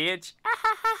 bitch.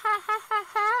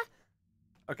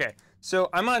 Okay. So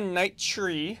I'm on night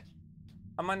tree.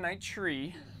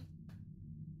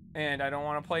 And I don't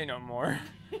want to play no more.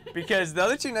 Because the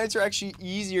other 2 nights are actually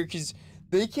easier because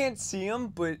they can't see them,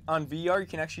 but on VR you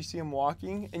can actually see them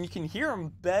walking and you can hear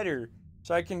them better.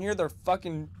 So I can hear their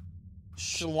fucking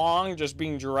schlong just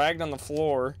being dragged on the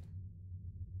floor.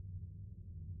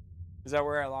 Is that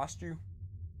where I lost you?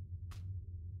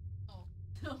 Oh,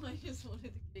 no, I just wanted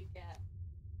to get a cat.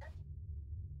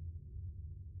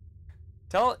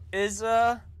 Tell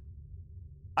Izza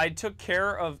I took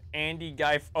care of Andy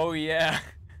Guy. Oh yeah.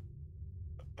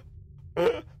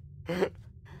 I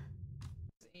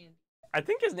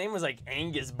think his name was like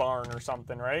Angus Barn or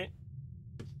something, right?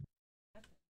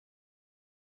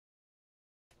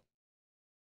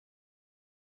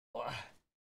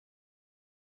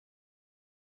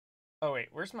 Oh wait,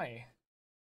 where's my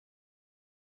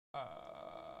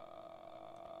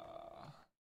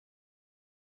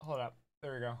hold up.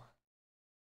 There we go.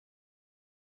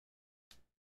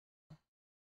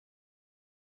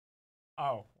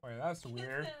 Oh, wait, that's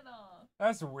weird.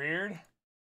 That's weird.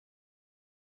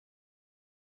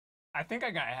 I think I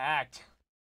got hacked.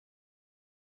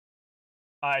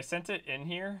 I sent it in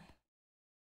here.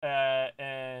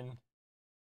 And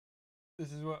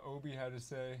this is what Obi had to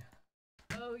say.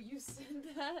 Oh, you said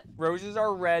that? Roses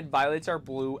are red, violets are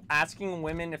blue. Asking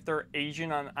women if they're Asian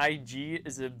on IG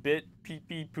is a bit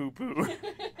pee-pee poo-poo.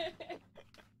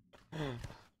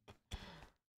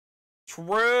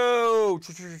 True.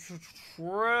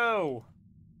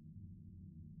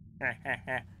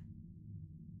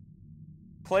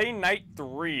 Play night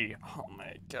 3. Oh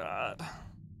my god.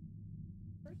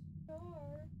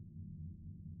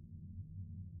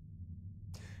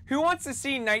 Who wants to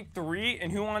see night 3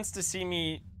 and who wants to see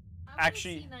me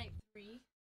actually? See night 3.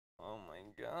 Oh my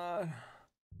god.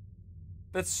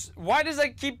 That's why does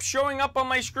that keep showing up on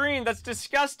my screen? That's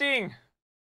disgusting.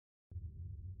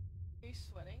 Are you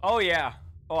sweating? Oh yeah.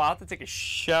 Oh, I'll have to take a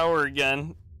shower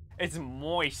again. It's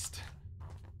moist.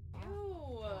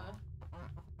 Ew.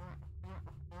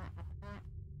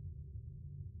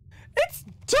 It's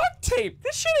duct tape.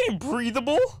 This shit ain't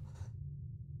breathable.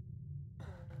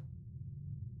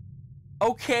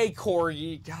 Okay,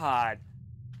 Corgi. God.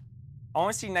 I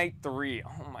want to see night 3.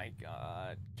 Oh my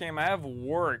god. Cam, I have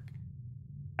work.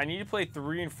 I need to play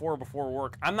 3 and 4 before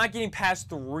work. I'm not getting past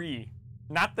 3.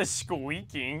 Not the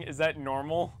squeaking. Is that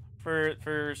normal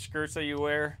for skirts that you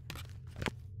wear?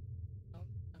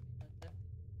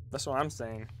 That's what I'm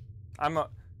saying. I want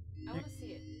to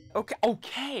see it.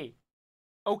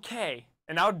 Okay.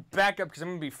 And I would back up because I'm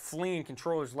going to be flinging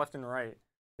controllers left and right.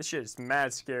 This shit is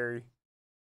mad scary.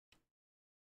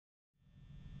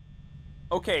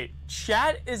 Okay,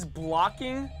 chat is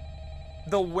blocking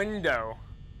the window.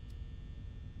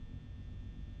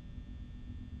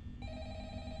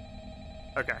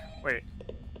 Okay, wait.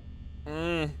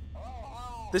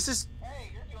 This is... Hey,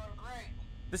 you're doing great.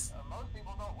 This... Most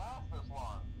people don't last this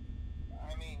long.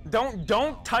 I mean...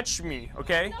 Don't touch me,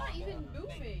 okay? I'm not even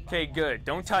moving. Okay, good.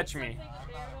 Don't touch me. Right?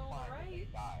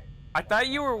 I thought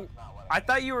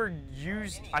you were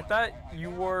used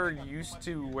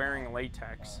to wearing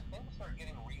latex. Things start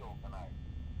getting real tonight.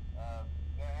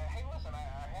 Hey, listen, I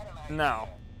had an idea. No.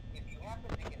 If you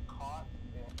happen to get caught...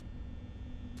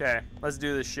 Okay, let's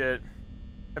do this shit.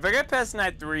 If I get past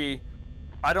night 3,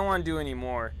 I don't want to do any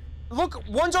more. Look,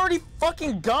 one's already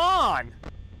fucking gone!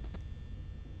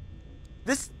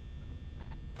 This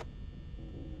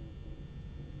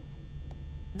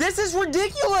is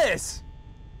ridiculous!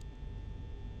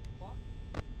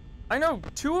 I know,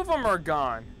 2 of them are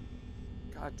gone.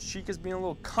 God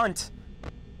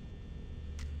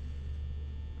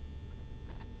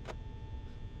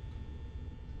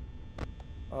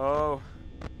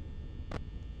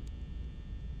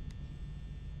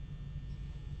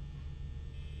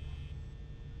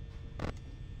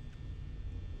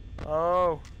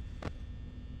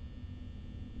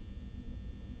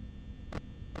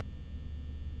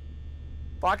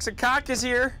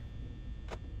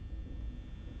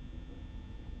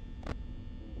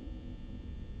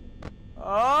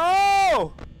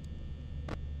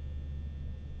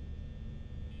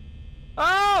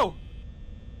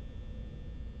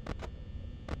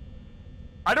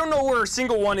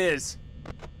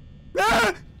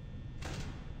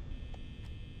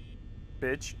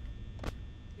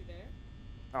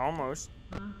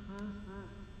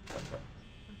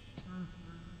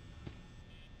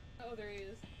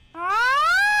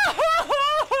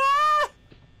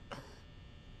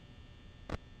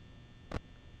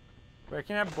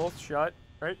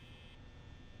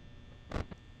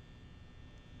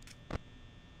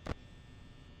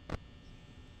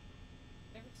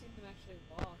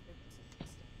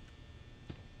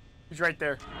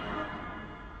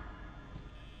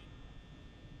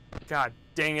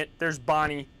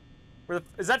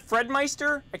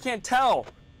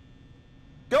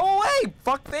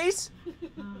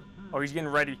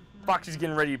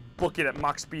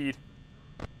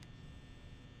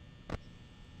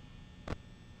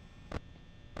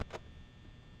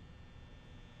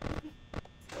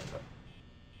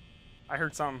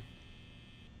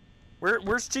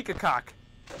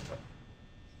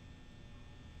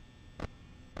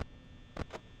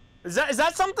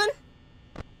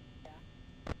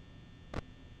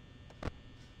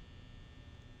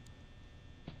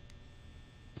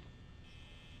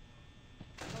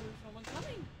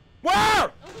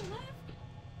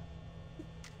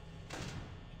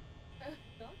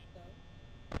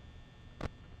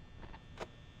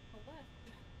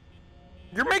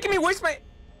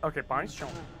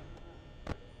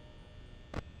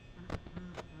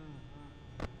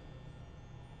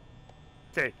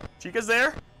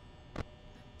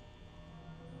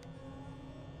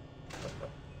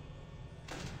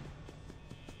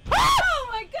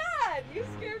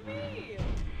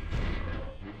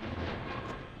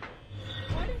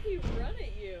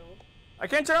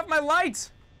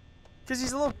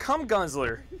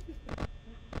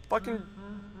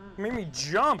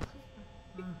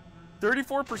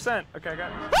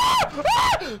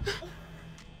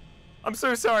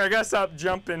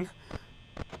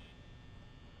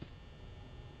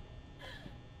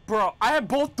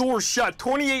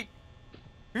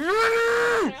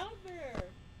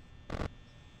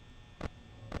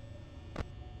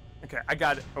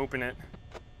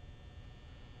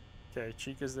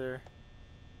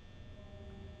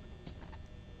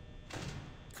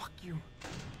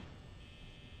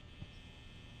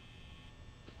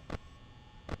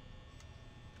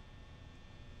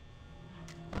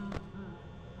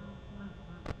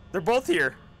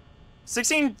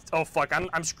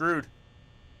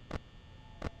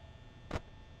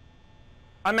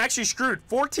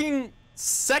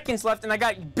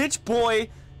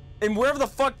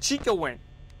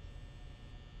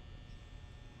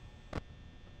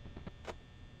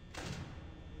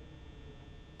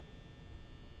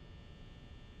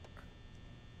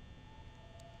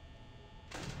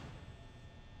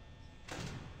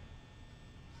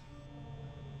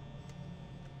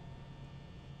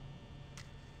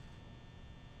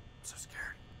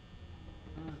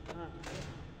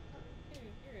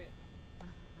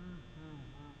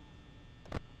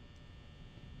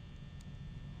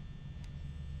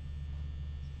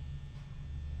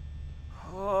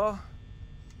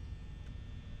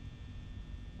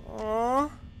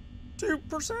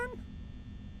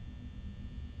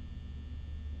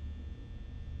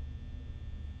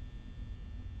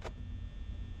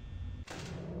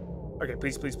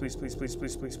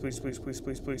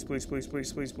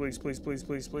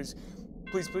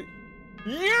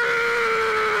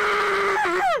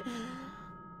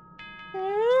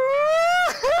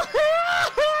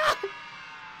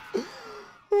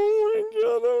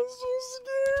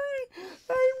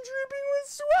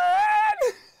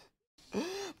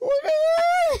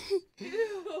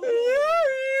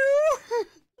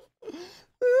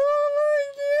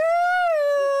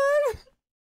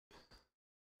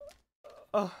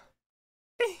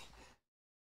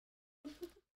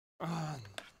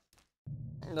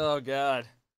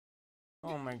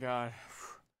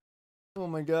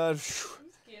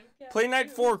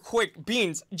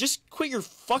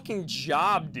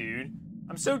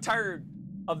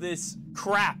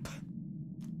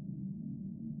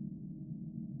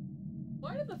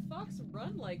Why did the fox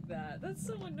run like that? That's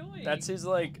so annoying. That's his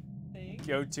like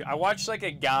go-to. I watched like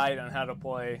a guide on how to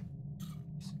play.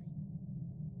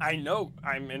 I know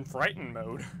I'm in frightened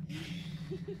mode.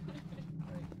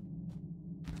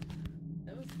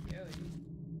 That was scary.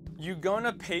 You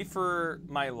gonna pay for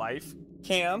my life,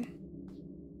 Cam?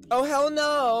 Oh hell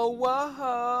no!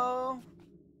 Whoa!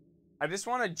 I just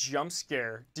want a jump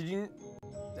scare. Did you?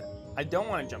 I don't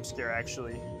want a jump scare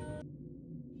actually.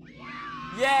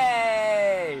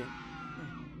 Yay!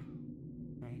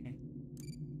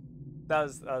 That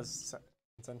was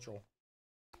essential.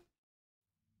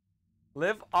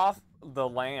 Live off the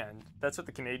land. That's what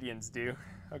the Canadians do.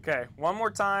 Okay, one more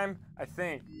time, I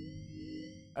think.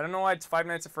 I don't know why it's 5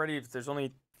 Nights at Freddy's if there's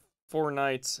only 4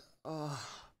 nights. Ugh.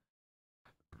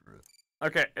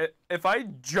 Okay, if I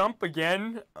jump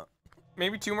again,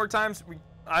 maybe 2 more times,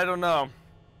 I don't know.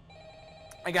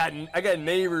 I got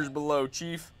neighbors below,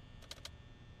 Chief.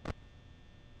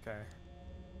 Okay.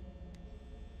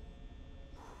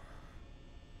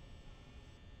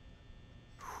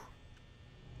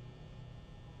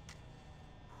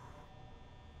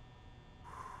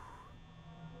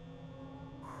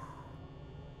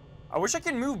 I wish I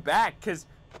could move back, because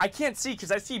I can't see,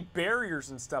 because I see barriers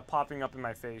and stuff popping up in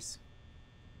my face.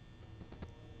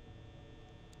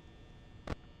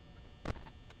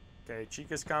 Okay,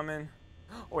 Chica's coming.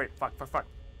 Oh, wait, fuck.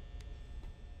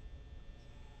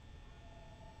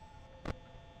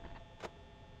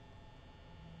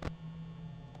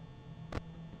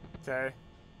 Okay.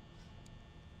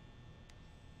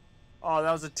 Oh,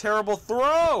 that was a terrible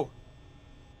throw!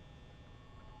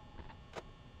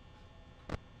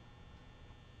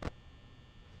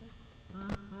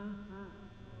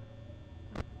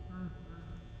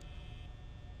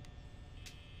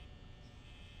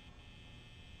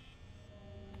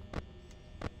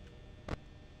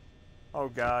 Oh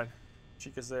god.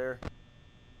 Chica's there.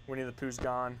 Winnie the Pooh's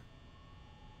gone.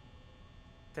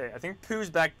 Okay, I think Pooh's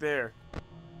back there.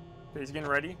 Okay, he's getting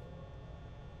ready.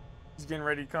 He's getting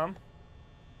ready to come.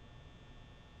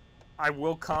 I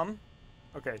will come.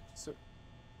 Okay, so...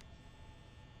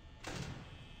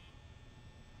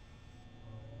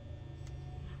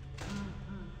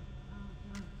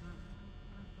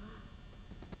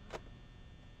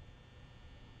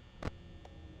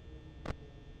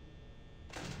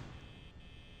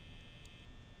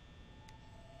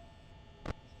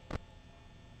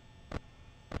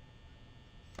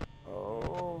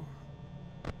 Oh.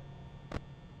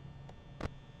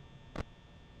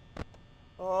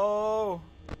 Oh.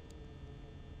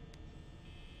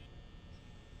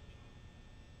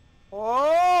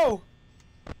 Oh!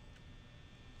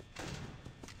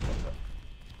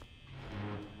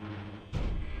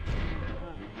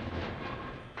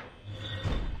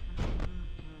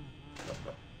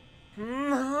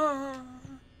 Ah!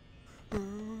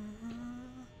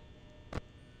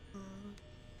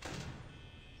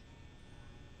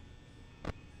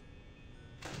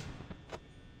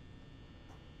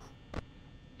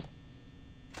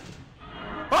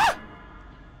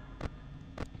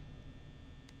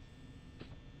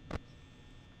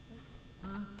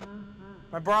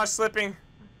 My bra's slipping.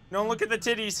 Don't look at the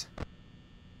titties.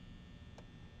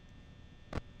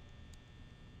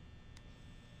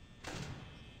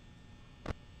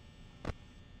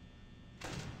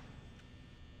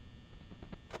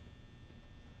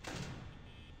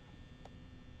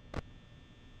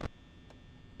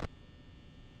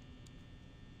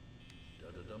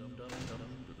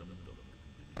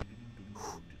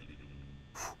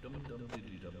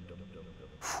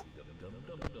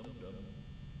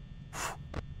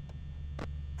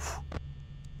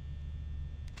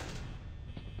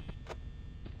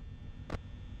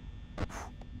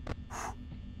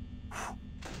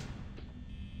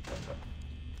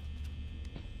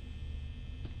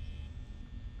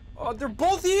 Oh, they're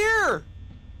both here!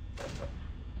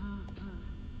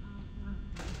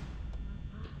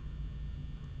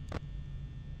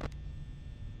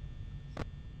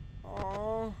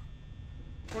 Oh.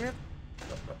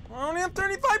 I only have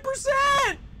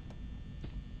 35%!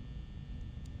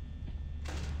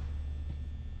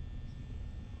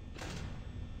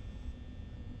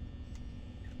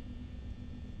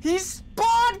 He's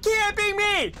spawn camping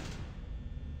me!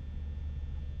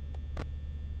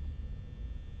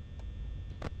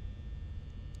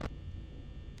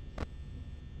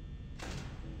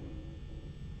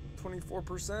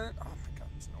 %. Oh my god,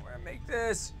 there's no way I make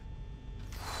this.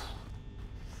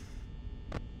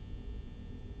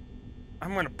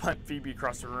 I'm gonna punt Phoebe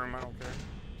across the room, I don't care.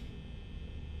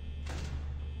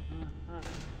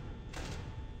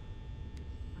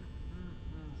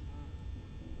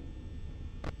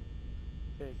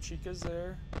 Okay, Chica's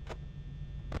there.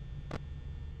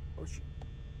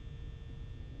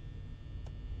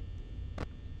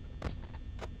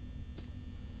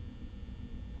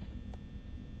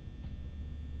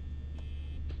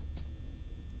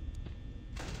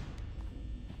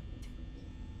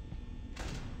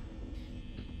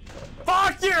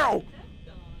 Fuck you! That's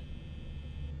gone.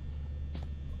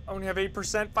 I only have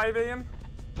 8%, 5 a.m.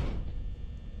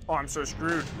 Oh, I'm so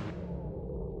screwed.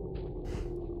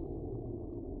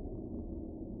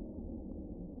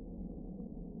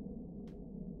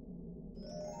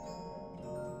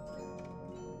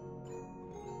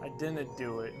 I didn't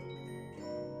do it.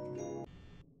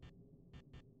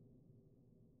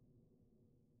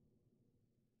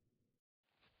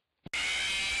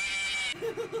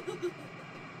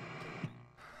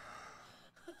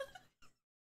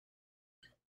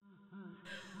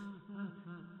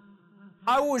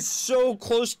 I was so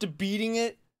close to beating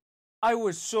it. I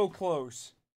was so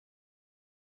close.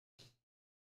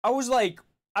 I was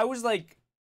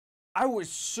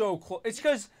so close. It's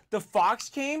because the fox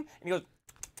came and he goes,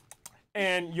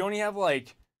 and you only have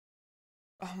like,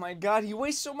 oh my god, he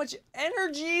wastes so much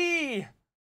energy.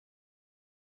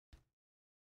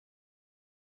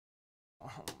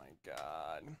 Oh my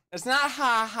god. It's not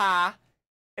ha ha.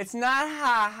 It's not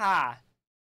ha ha.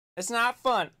 It's not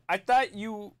fun. I thought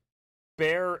you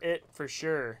bear it for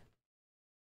sure.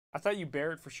 I thought you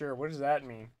bear it for sure. What does that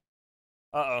mean?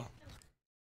 Uh-oh.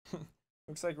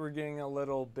 Looks like we're getting a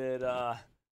little bit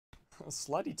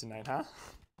slutty tonight, huh?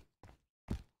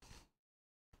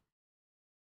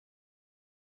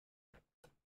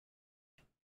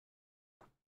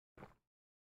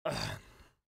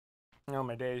 Oh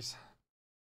my days.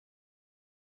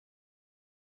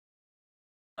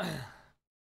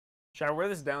 Should I wear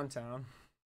this downtown?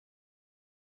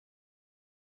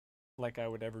 Like I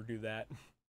would ever do that.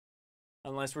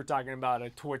 Unless we're talking about a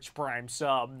Twitch Prime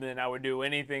sub, then I would do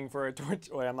anything for a Twitch.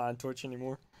 Wait, I'm not on Twitch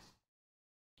anymore.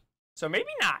 So maybe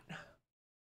not.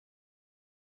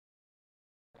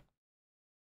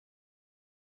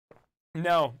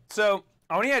 No. So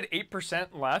I only had 8%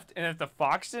 left, and if the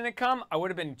fox didn't come, I would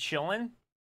have been chilling.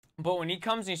 But when he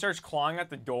comes and he starts clawing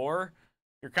at the door,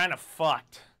 you're kind of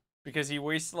fucked. Because he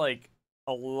wastes, like,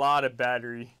 a lot of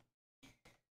battery.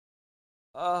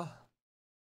 Our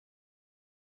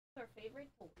favorite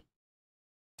toy.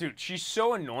 Dude, she's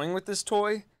so annoying with this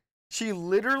toy. She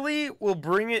literally will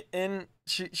bring it in.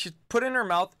 She put it in her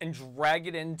mouth and drag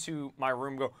it into my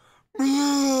room. Go,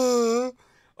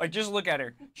 like, just look at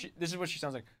her. This is what she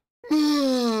sounds like.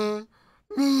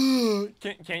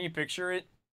 Can't you picture it?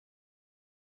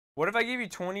 What if I gave you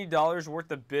 $20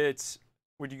 worth of bits?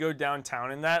 Would you go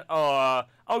downtown in that?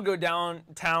 I'll go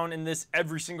downtown in this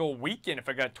every single weekend if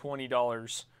I got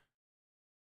 $20.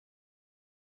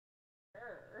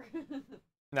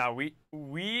 Now we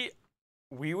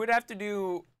would have to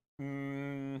do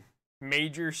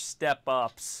major step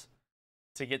ups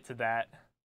to get to that,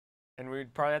 and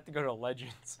we'd probably have to go to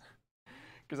Legends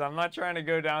because I'm not trying to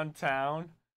go downtown.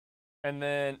 And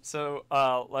then so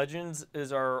Legends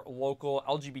is our local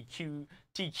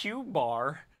LGBTQ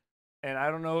bar, and I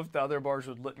don't know if the other bars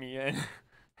would let me in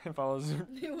if I was.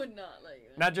 They would not let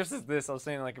you in. Not just as this. I was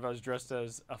saying like if I was dressed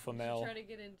as a female. Try to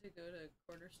get in to go to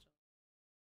Cornerstone.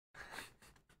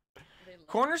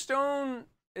 Cornerstone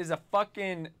is a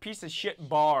fucking piece of shit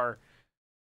bar.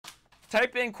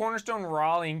 Type in Cornerstone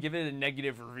Raleigh and give it a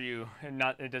negative review. And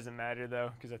it doesn't matter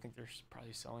though, because I think they're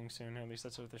probably selling soon. At least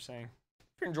that's what they're saying.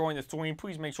 If you're enjoying the stream,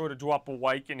 please make sure to drop a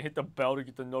like and hit the bell to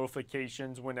get the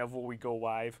notifications whenever we go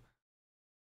live.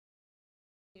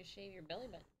 You shave your belly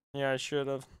button. Yeah, I should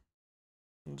have.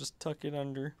 I'll just tuck it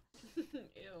under.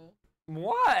 Ew.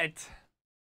 What?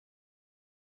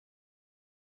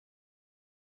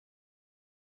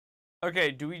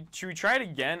 Okay, should we try it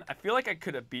again? I feel like I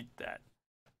could have beat that.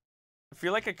 I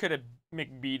feel like I could have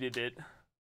McBeated it.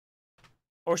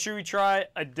 Or should we try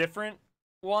a different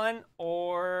one,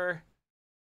 or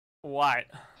what?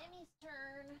 Emmy's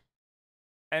turn.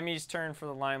 Emmy's turn for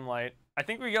the limelight. I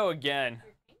think we go again.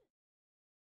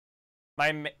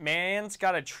 My man's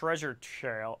got a treasure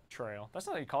trail. That's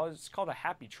not what you call it. It's called a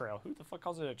happy trail. Who the fuck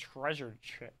calls it a treasure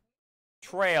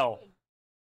trail?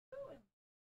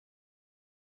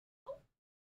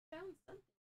 Found something.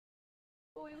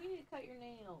 Boy, we need to cut your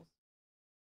nails.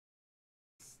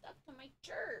 Stuck to my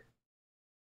shirt.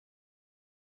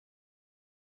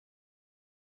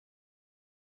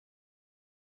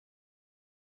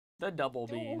 The double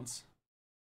beans.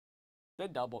 The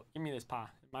double. Give me this pie.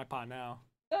 My pie now.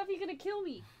 Oh, if you're gonna kill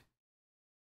me.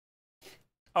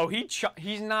 Oh,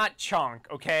 he's not Chunk,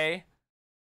 okay?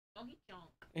 Oh, he's Chunk.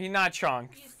 He's not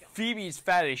Chunk. He is Chunk. Phoebe's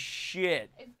fat as shit.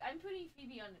 If I'm putting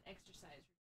Phoebe on an exercise.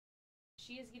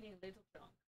 She is getting a little Chunk.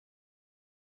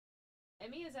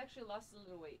 Emmy has actually lost a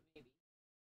little weight, maybe.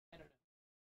 I don't know.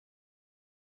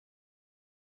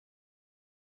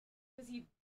 Because he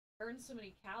burns so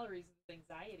many calories with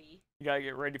anxiety. You gotta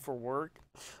get ready for work.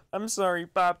 I'm sorry,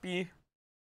 Poppy.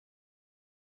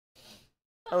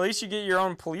 At least you get your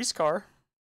own police car.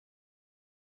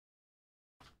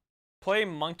 Play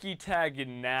monkey tag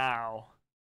now.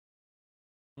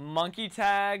 Monkey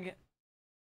tag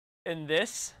in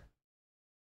this?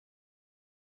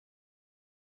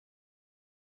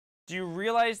 Do you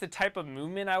realize the type of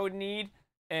movement I would need?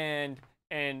 And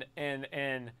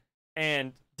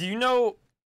do you know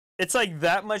it's like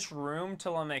that much room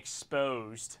till I'm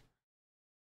exposed?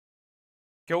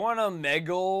 Go on a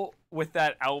Omegle with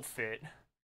that outfit.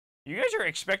 You guys are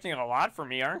expecting a lot from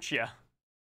me, aren't you?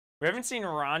 We haven't seen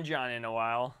Ranjan in a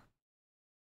while.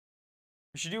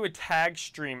 We should do a tag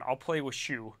stream. I'll play with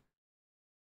Shu.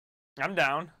 I'm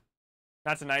down.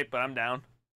 Not tonight, but I'm down.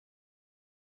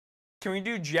 Can we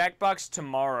do Jackbox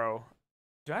tomorrow?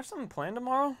 Do I have something planned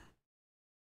tomorrow?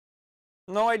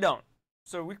 No, I don't.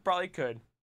 So we probably could.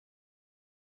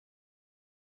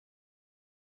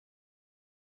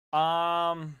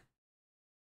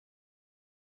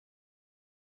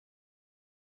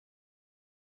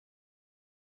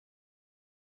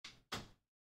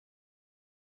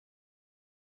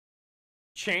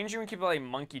 Change and we can play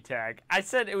monkey tag. I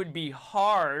said it would be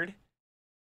hard.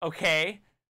 Okay.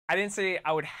 I didn't say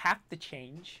I would have to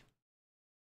change.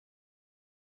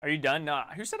 Are you done? No.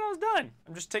 Who said I was done?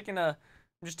 I'm just taking a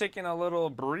little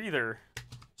breather.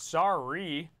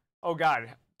 Sorry. Oh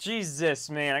God. Jesus,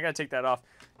 man. I gotta take that off.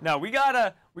 No, we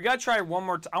gotta try one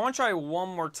more. I want to try one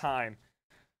more time.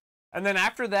 And then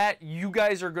after that, you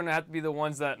guys are gonna have to be the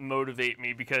ones that motivate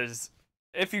me, because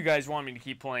if you guys want me to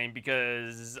keep playing,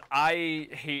 because I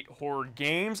hate horror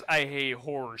games, I hate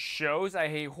horror shows, I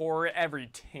hate horror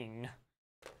everything.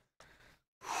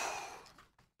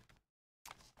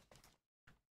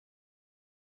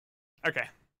 Okay.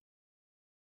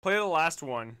 Play the last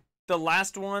one. The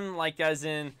last one, like as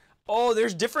in, oh,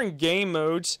 there's different game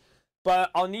modes, but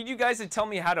I'll need you guys to tell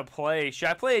me how to play. Should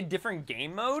I play a different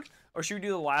game mode, or should we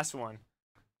do the last one?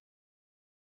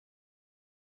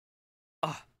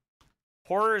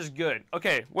 Horror is good.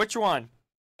 Okay, which one?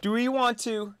 Do we want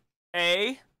to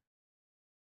A?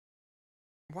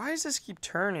 Why does this keep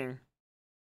turning?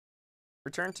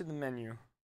 Return to the menu.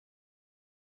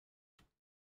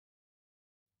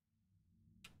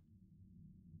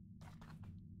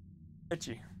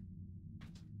 Itchy.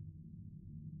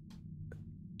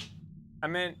 I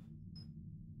meant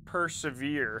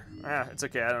persevere. Ah, it's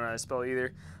okay. I don't know how to spell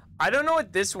either. I don't know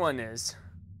what this one is.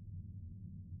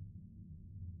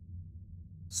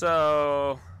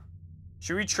 So,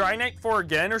 should we try Night 4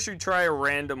 again, or should we try a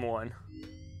random one?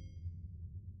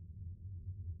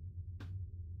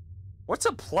 What's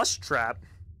a plush trap?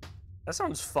 That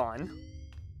sounds fun.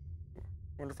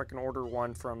 Wonder if I can order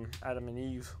one from Adam and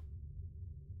Eve.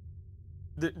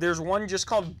 There's one just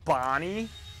called Bonnie.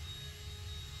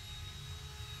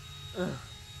 Ugh.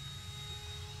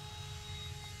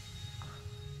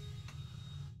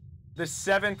 The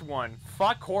 7th one.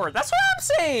 Fuck horror. That's what I'm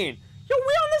saying! Yo, we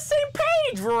on the same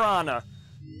page, Verana.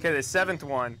 Okay, the 7th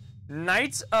one.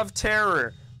 Knights of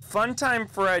Terror. Funtime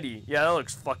Freddy. Yeah, that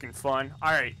looks fucking fun.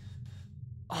 Alright.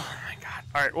 Oh my God.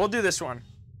 Alright, we'll do this one.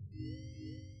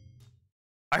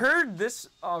 I heard this.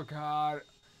 Oh God.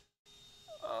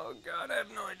 Oh God, I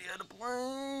have no idea how to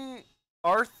play.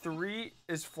 R3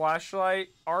 is flashlight.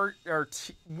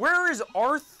 RT. Where is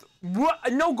R3?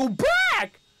 What? No, go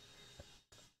back!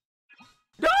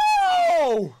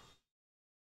 No!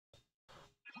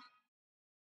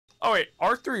 Oh wait,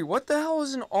 R3. What the hell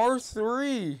is an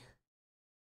R3?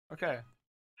 Okay.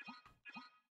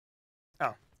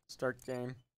 Oh, start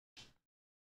game.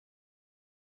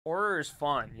 Horror is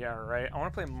fun. Yeah, right. I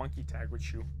want to play monkey tag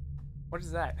with you. What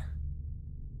is that?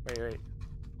 Wait.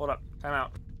 Hold up. Time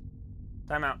out.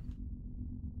 Time out.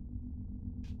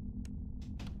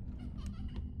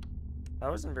 That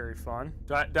wasn't very fun.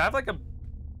 Do I have like a...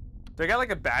 Do I got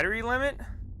like a battery limit?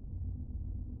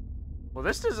 Well,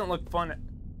 this doesn't look fun.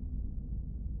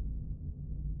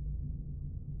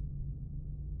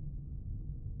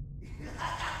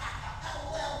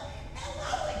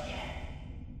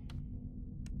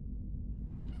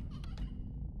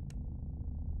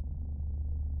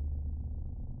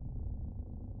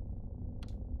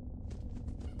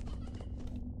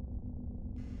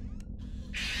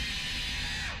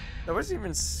 That wasn't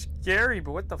even scary,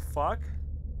 but what the fuck?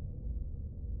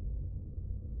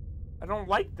 I don't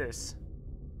like this.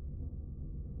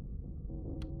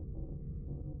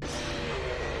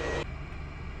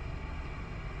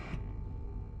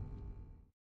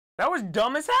 That was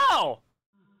dumb as hell!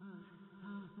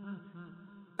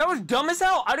 That was dumb as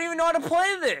hell! I don't even know how to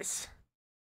play this!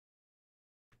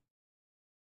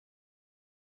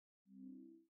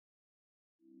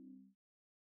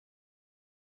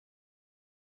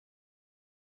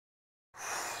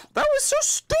 That was so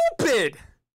stupid!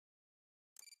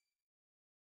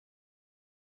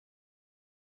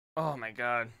 Oh my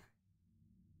god.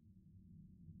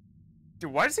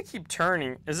 Dude, why does it keep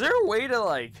turning? Is there a way to,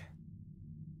 like...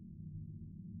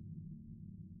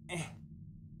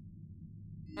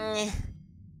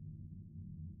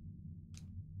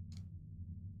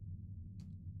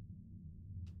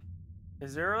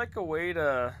 Is there, like, a way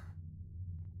to...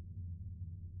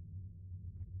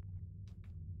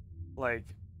 like,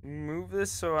 move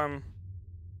this so I'm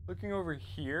looking over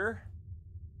here?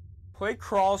 Play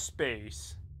crawl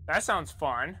space. That sounds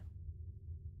fun.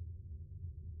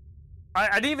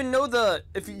 I didn't even know the...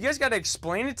 If you guys gotta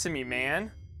explain it to me,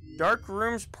 man. Dark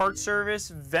rooms, part service,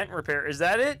 vent repair. Is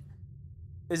that it?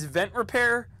 Is vent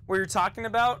repair what you're talking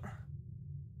about?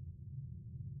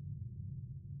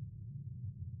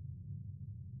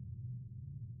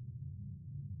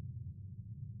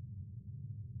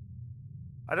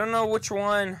 I don't know which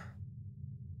one.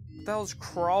 What the hell's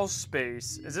crawl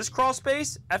space? Is this crawl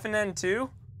space? F and N 2?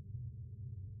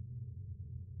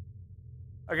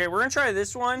 Okay, we're gonna try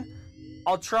this one.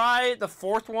 I'll try the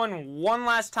fourth one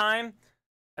last time,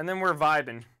 and then we're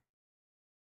vibing.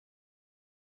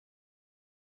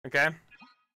 Okay.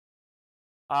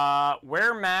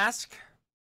 Wear mask.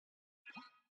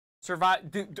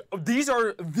 Survive. These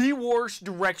are the worst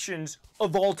directions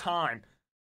of all time.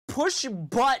 Push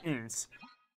buttons.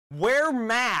 Wear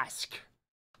mask.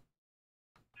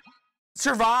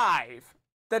 Survive.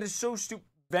 That is so stupid.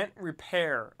 Vent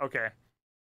repair. Okay.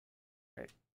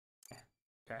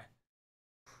 Okay.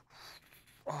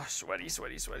 Oh, sweaty,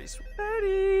 sweaty, sweaty,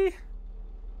 sweaty.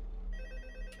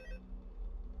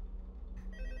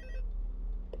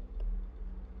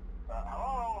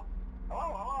 Hello?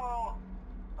 Hello?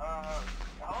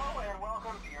 Hello and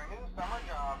welcome to your new summer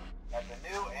job at the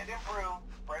new and improved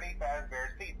Freddy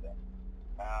Fazbear's Pizza.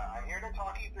 I'm here to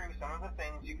talk you through some of the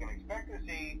things you can expect to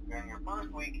see during your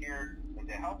first week here and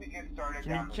to help you get started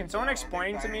down the Can someone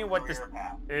explain to me what this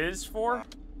path. is for?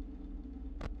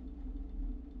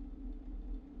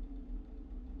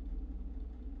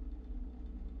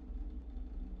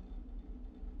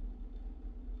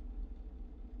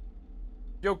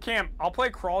 Yo, Cam, I'll play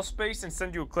Crawl Space and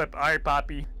send you a clip. All right,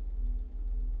 Poppy.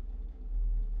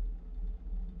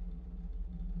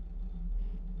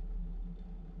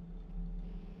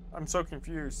 I'm so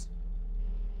confused.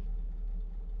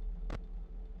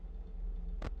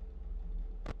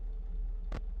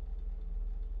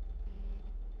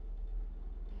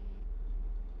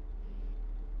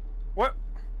 What?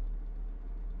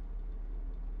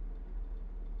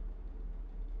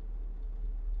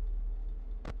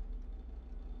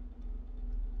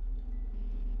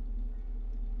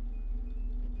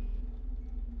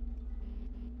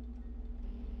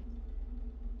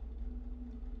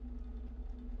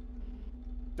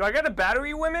 Do I got a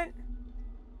battery limit?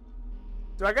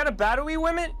 Do I got a battery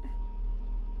limit?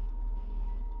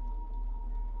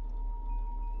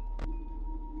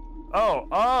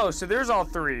 Oh, so there's all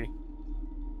three.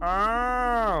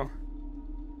 Oh.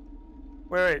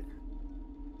 Wait.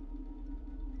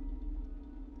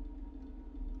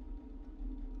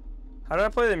 How do I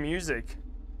play the music?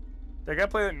 Do I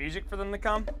gotta play the music for them to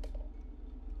come?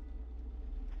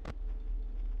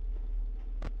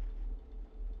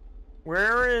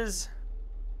 Where is...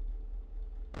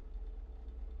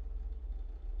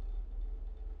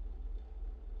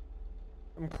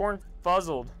 I'm corn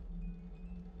fuzzled.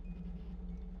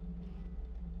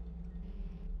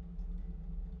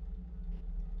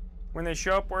 When they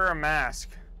show up, wear a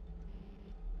mask.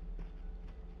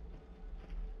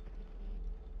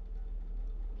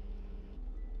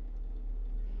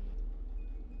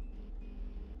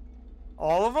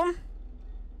 All of them?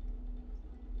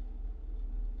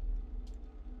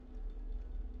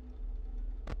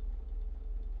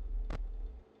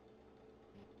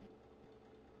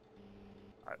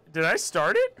 Did I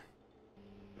start it?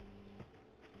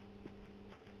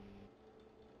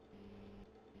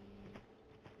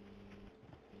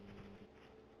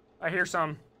 I hear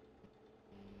some.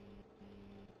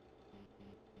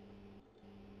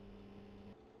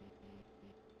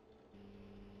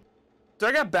 Do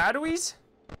I got batteries?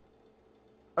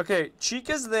 Okay,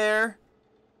 Chica's there.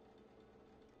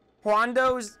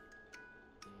 Juando's...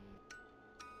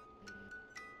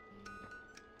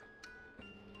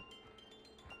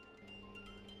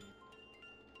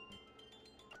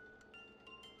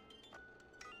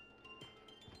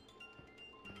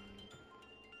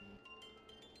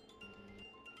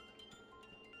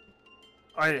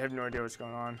 I have no idea what's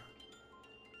going on.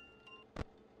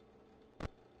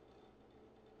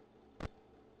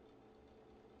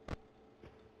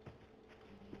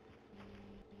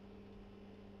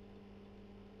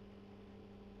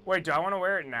 Wait, do I want to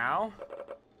wear it now?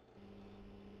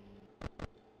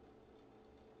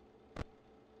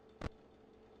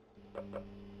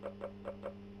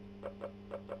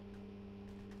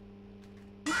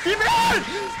 Keep it on!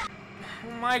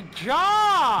 Oh my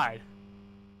god!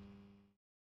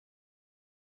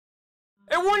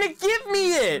 It wouldn't give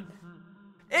me it!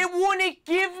 It wouldn't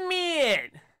give me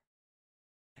it!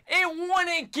 It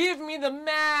wouldn't give me the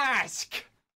mask!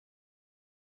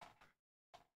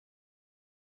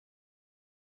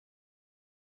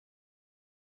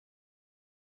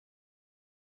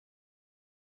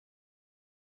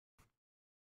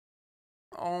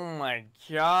 Oh my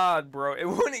god, bro. It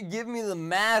wouldn't give me the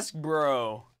mask,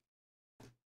 bro.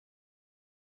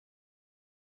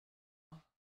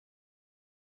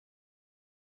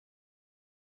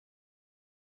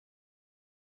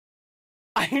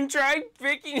 I tried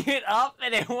picking it up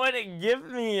and it wouldn't give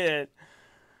me it.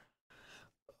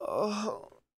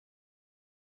 Oh.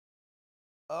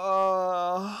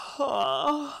 Oh,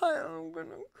 I'm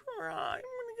gonna cry. I'm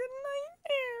gonna get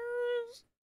nightmares.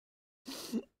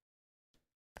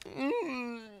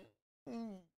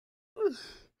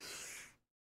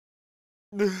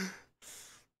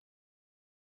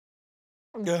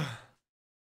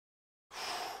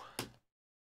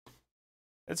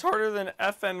 It's harder than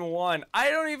FN1. I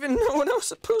don't even know what I was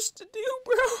supposed to do,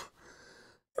 bro.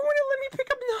 They wouldn't let me pick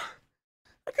up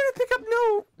I couldn't pick up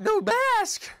no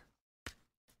mask.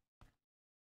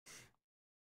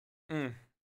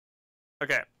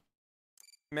 Okay.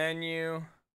 Menu.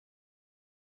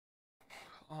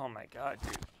 Oh my god,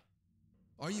 dude.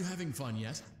 Are you having fun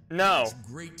yet? No. That's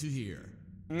great to hear.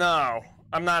 No,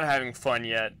 I'm not having fun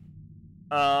yet.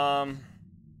 I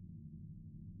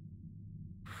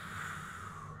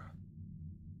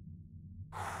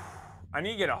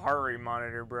need to get a heart rate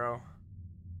monitor, bro.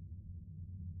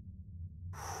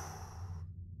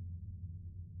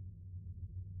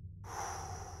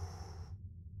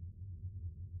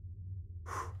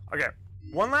 Okay,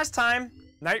 one last time.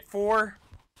 Night 4.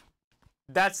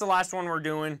 That's the last one we're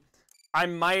doing. I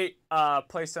might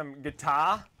play some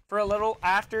guitar for a little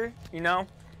after, you know?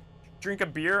 Drink a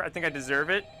beer. I think I deserve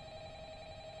it.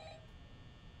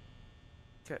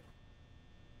 Okay.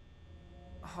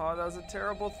 Oh, that was a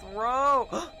terrible throw.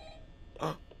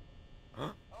 Oh,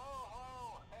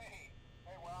 hey,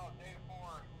 wow, day 4.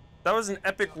 That was an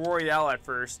epic royale at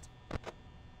first.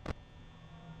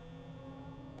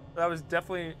 That was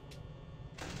definitely...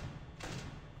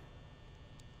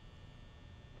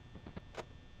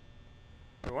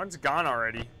 The one's gone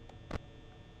already.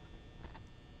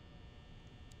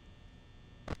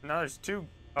 No, there's 2.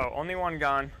 Oh, only 1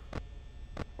 gone.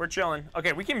 We're chilling.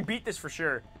 Okay, we can beat this for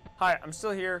sure. Hi, I'm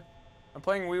still here. I'm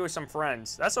playing Wii with some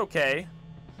friends. That's okay.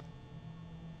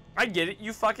 I get it.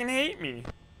 You fucking hate me.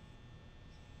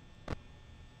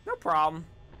 No problem.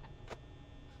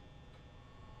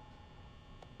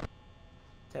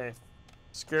 Okay.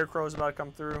 Scarecrow's about to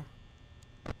come through.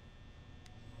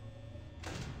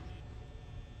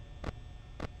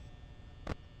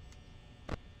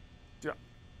 Yeah.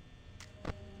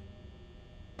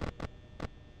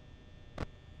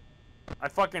 I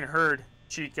fucking heard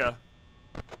Chica.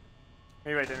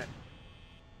 Maybe I didn't.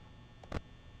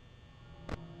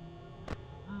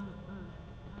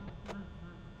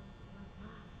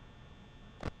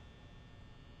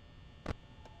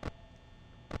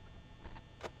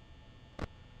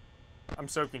 I'm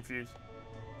so confused.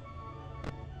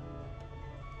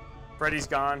 Freddy's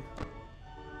gone.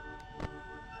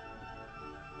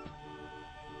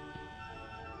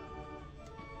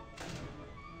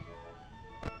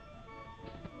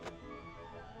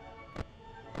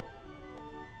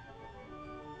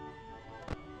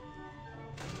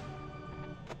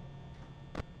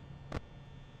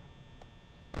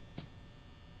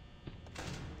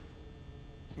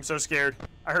 I'm so scared.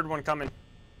 I heard one coming.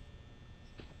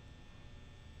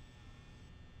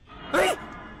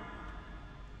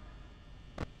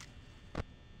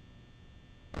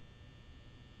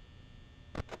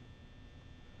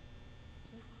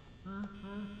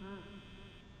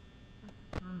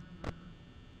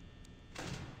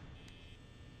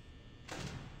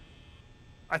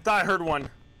 I thought I heard one.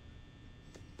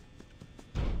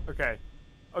 Okay.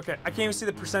 Okay, I can't even see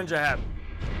the percentage I have.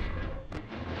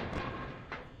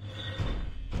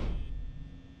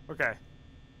 Okay.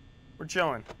 We're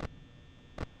chilling.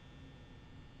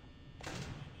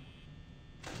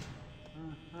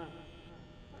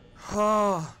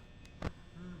 Oh.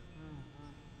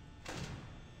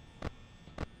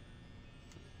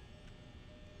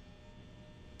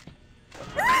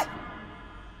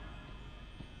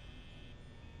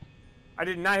 I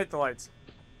did not hit the lights.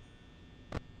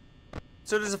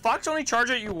 So does the Fox only charge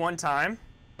at you one time?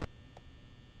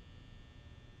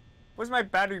 What's my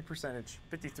battery percentage?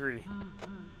 53.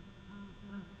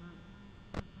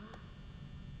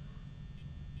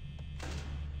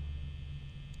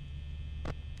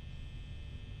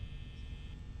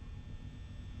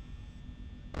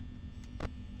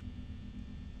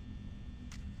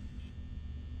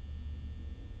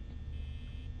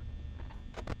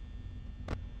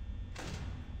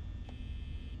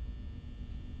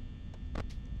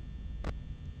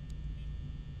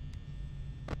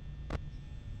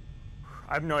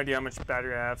 I have no idea how much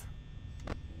battery I have.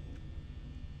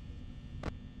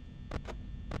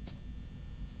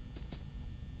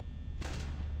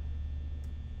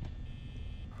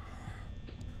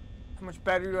 How much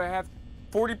battery do I have?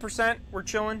 40%. We're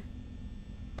chilling.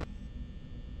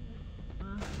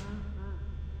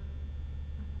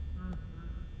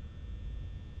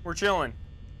 We're chilling.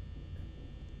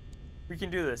 We can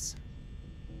do this.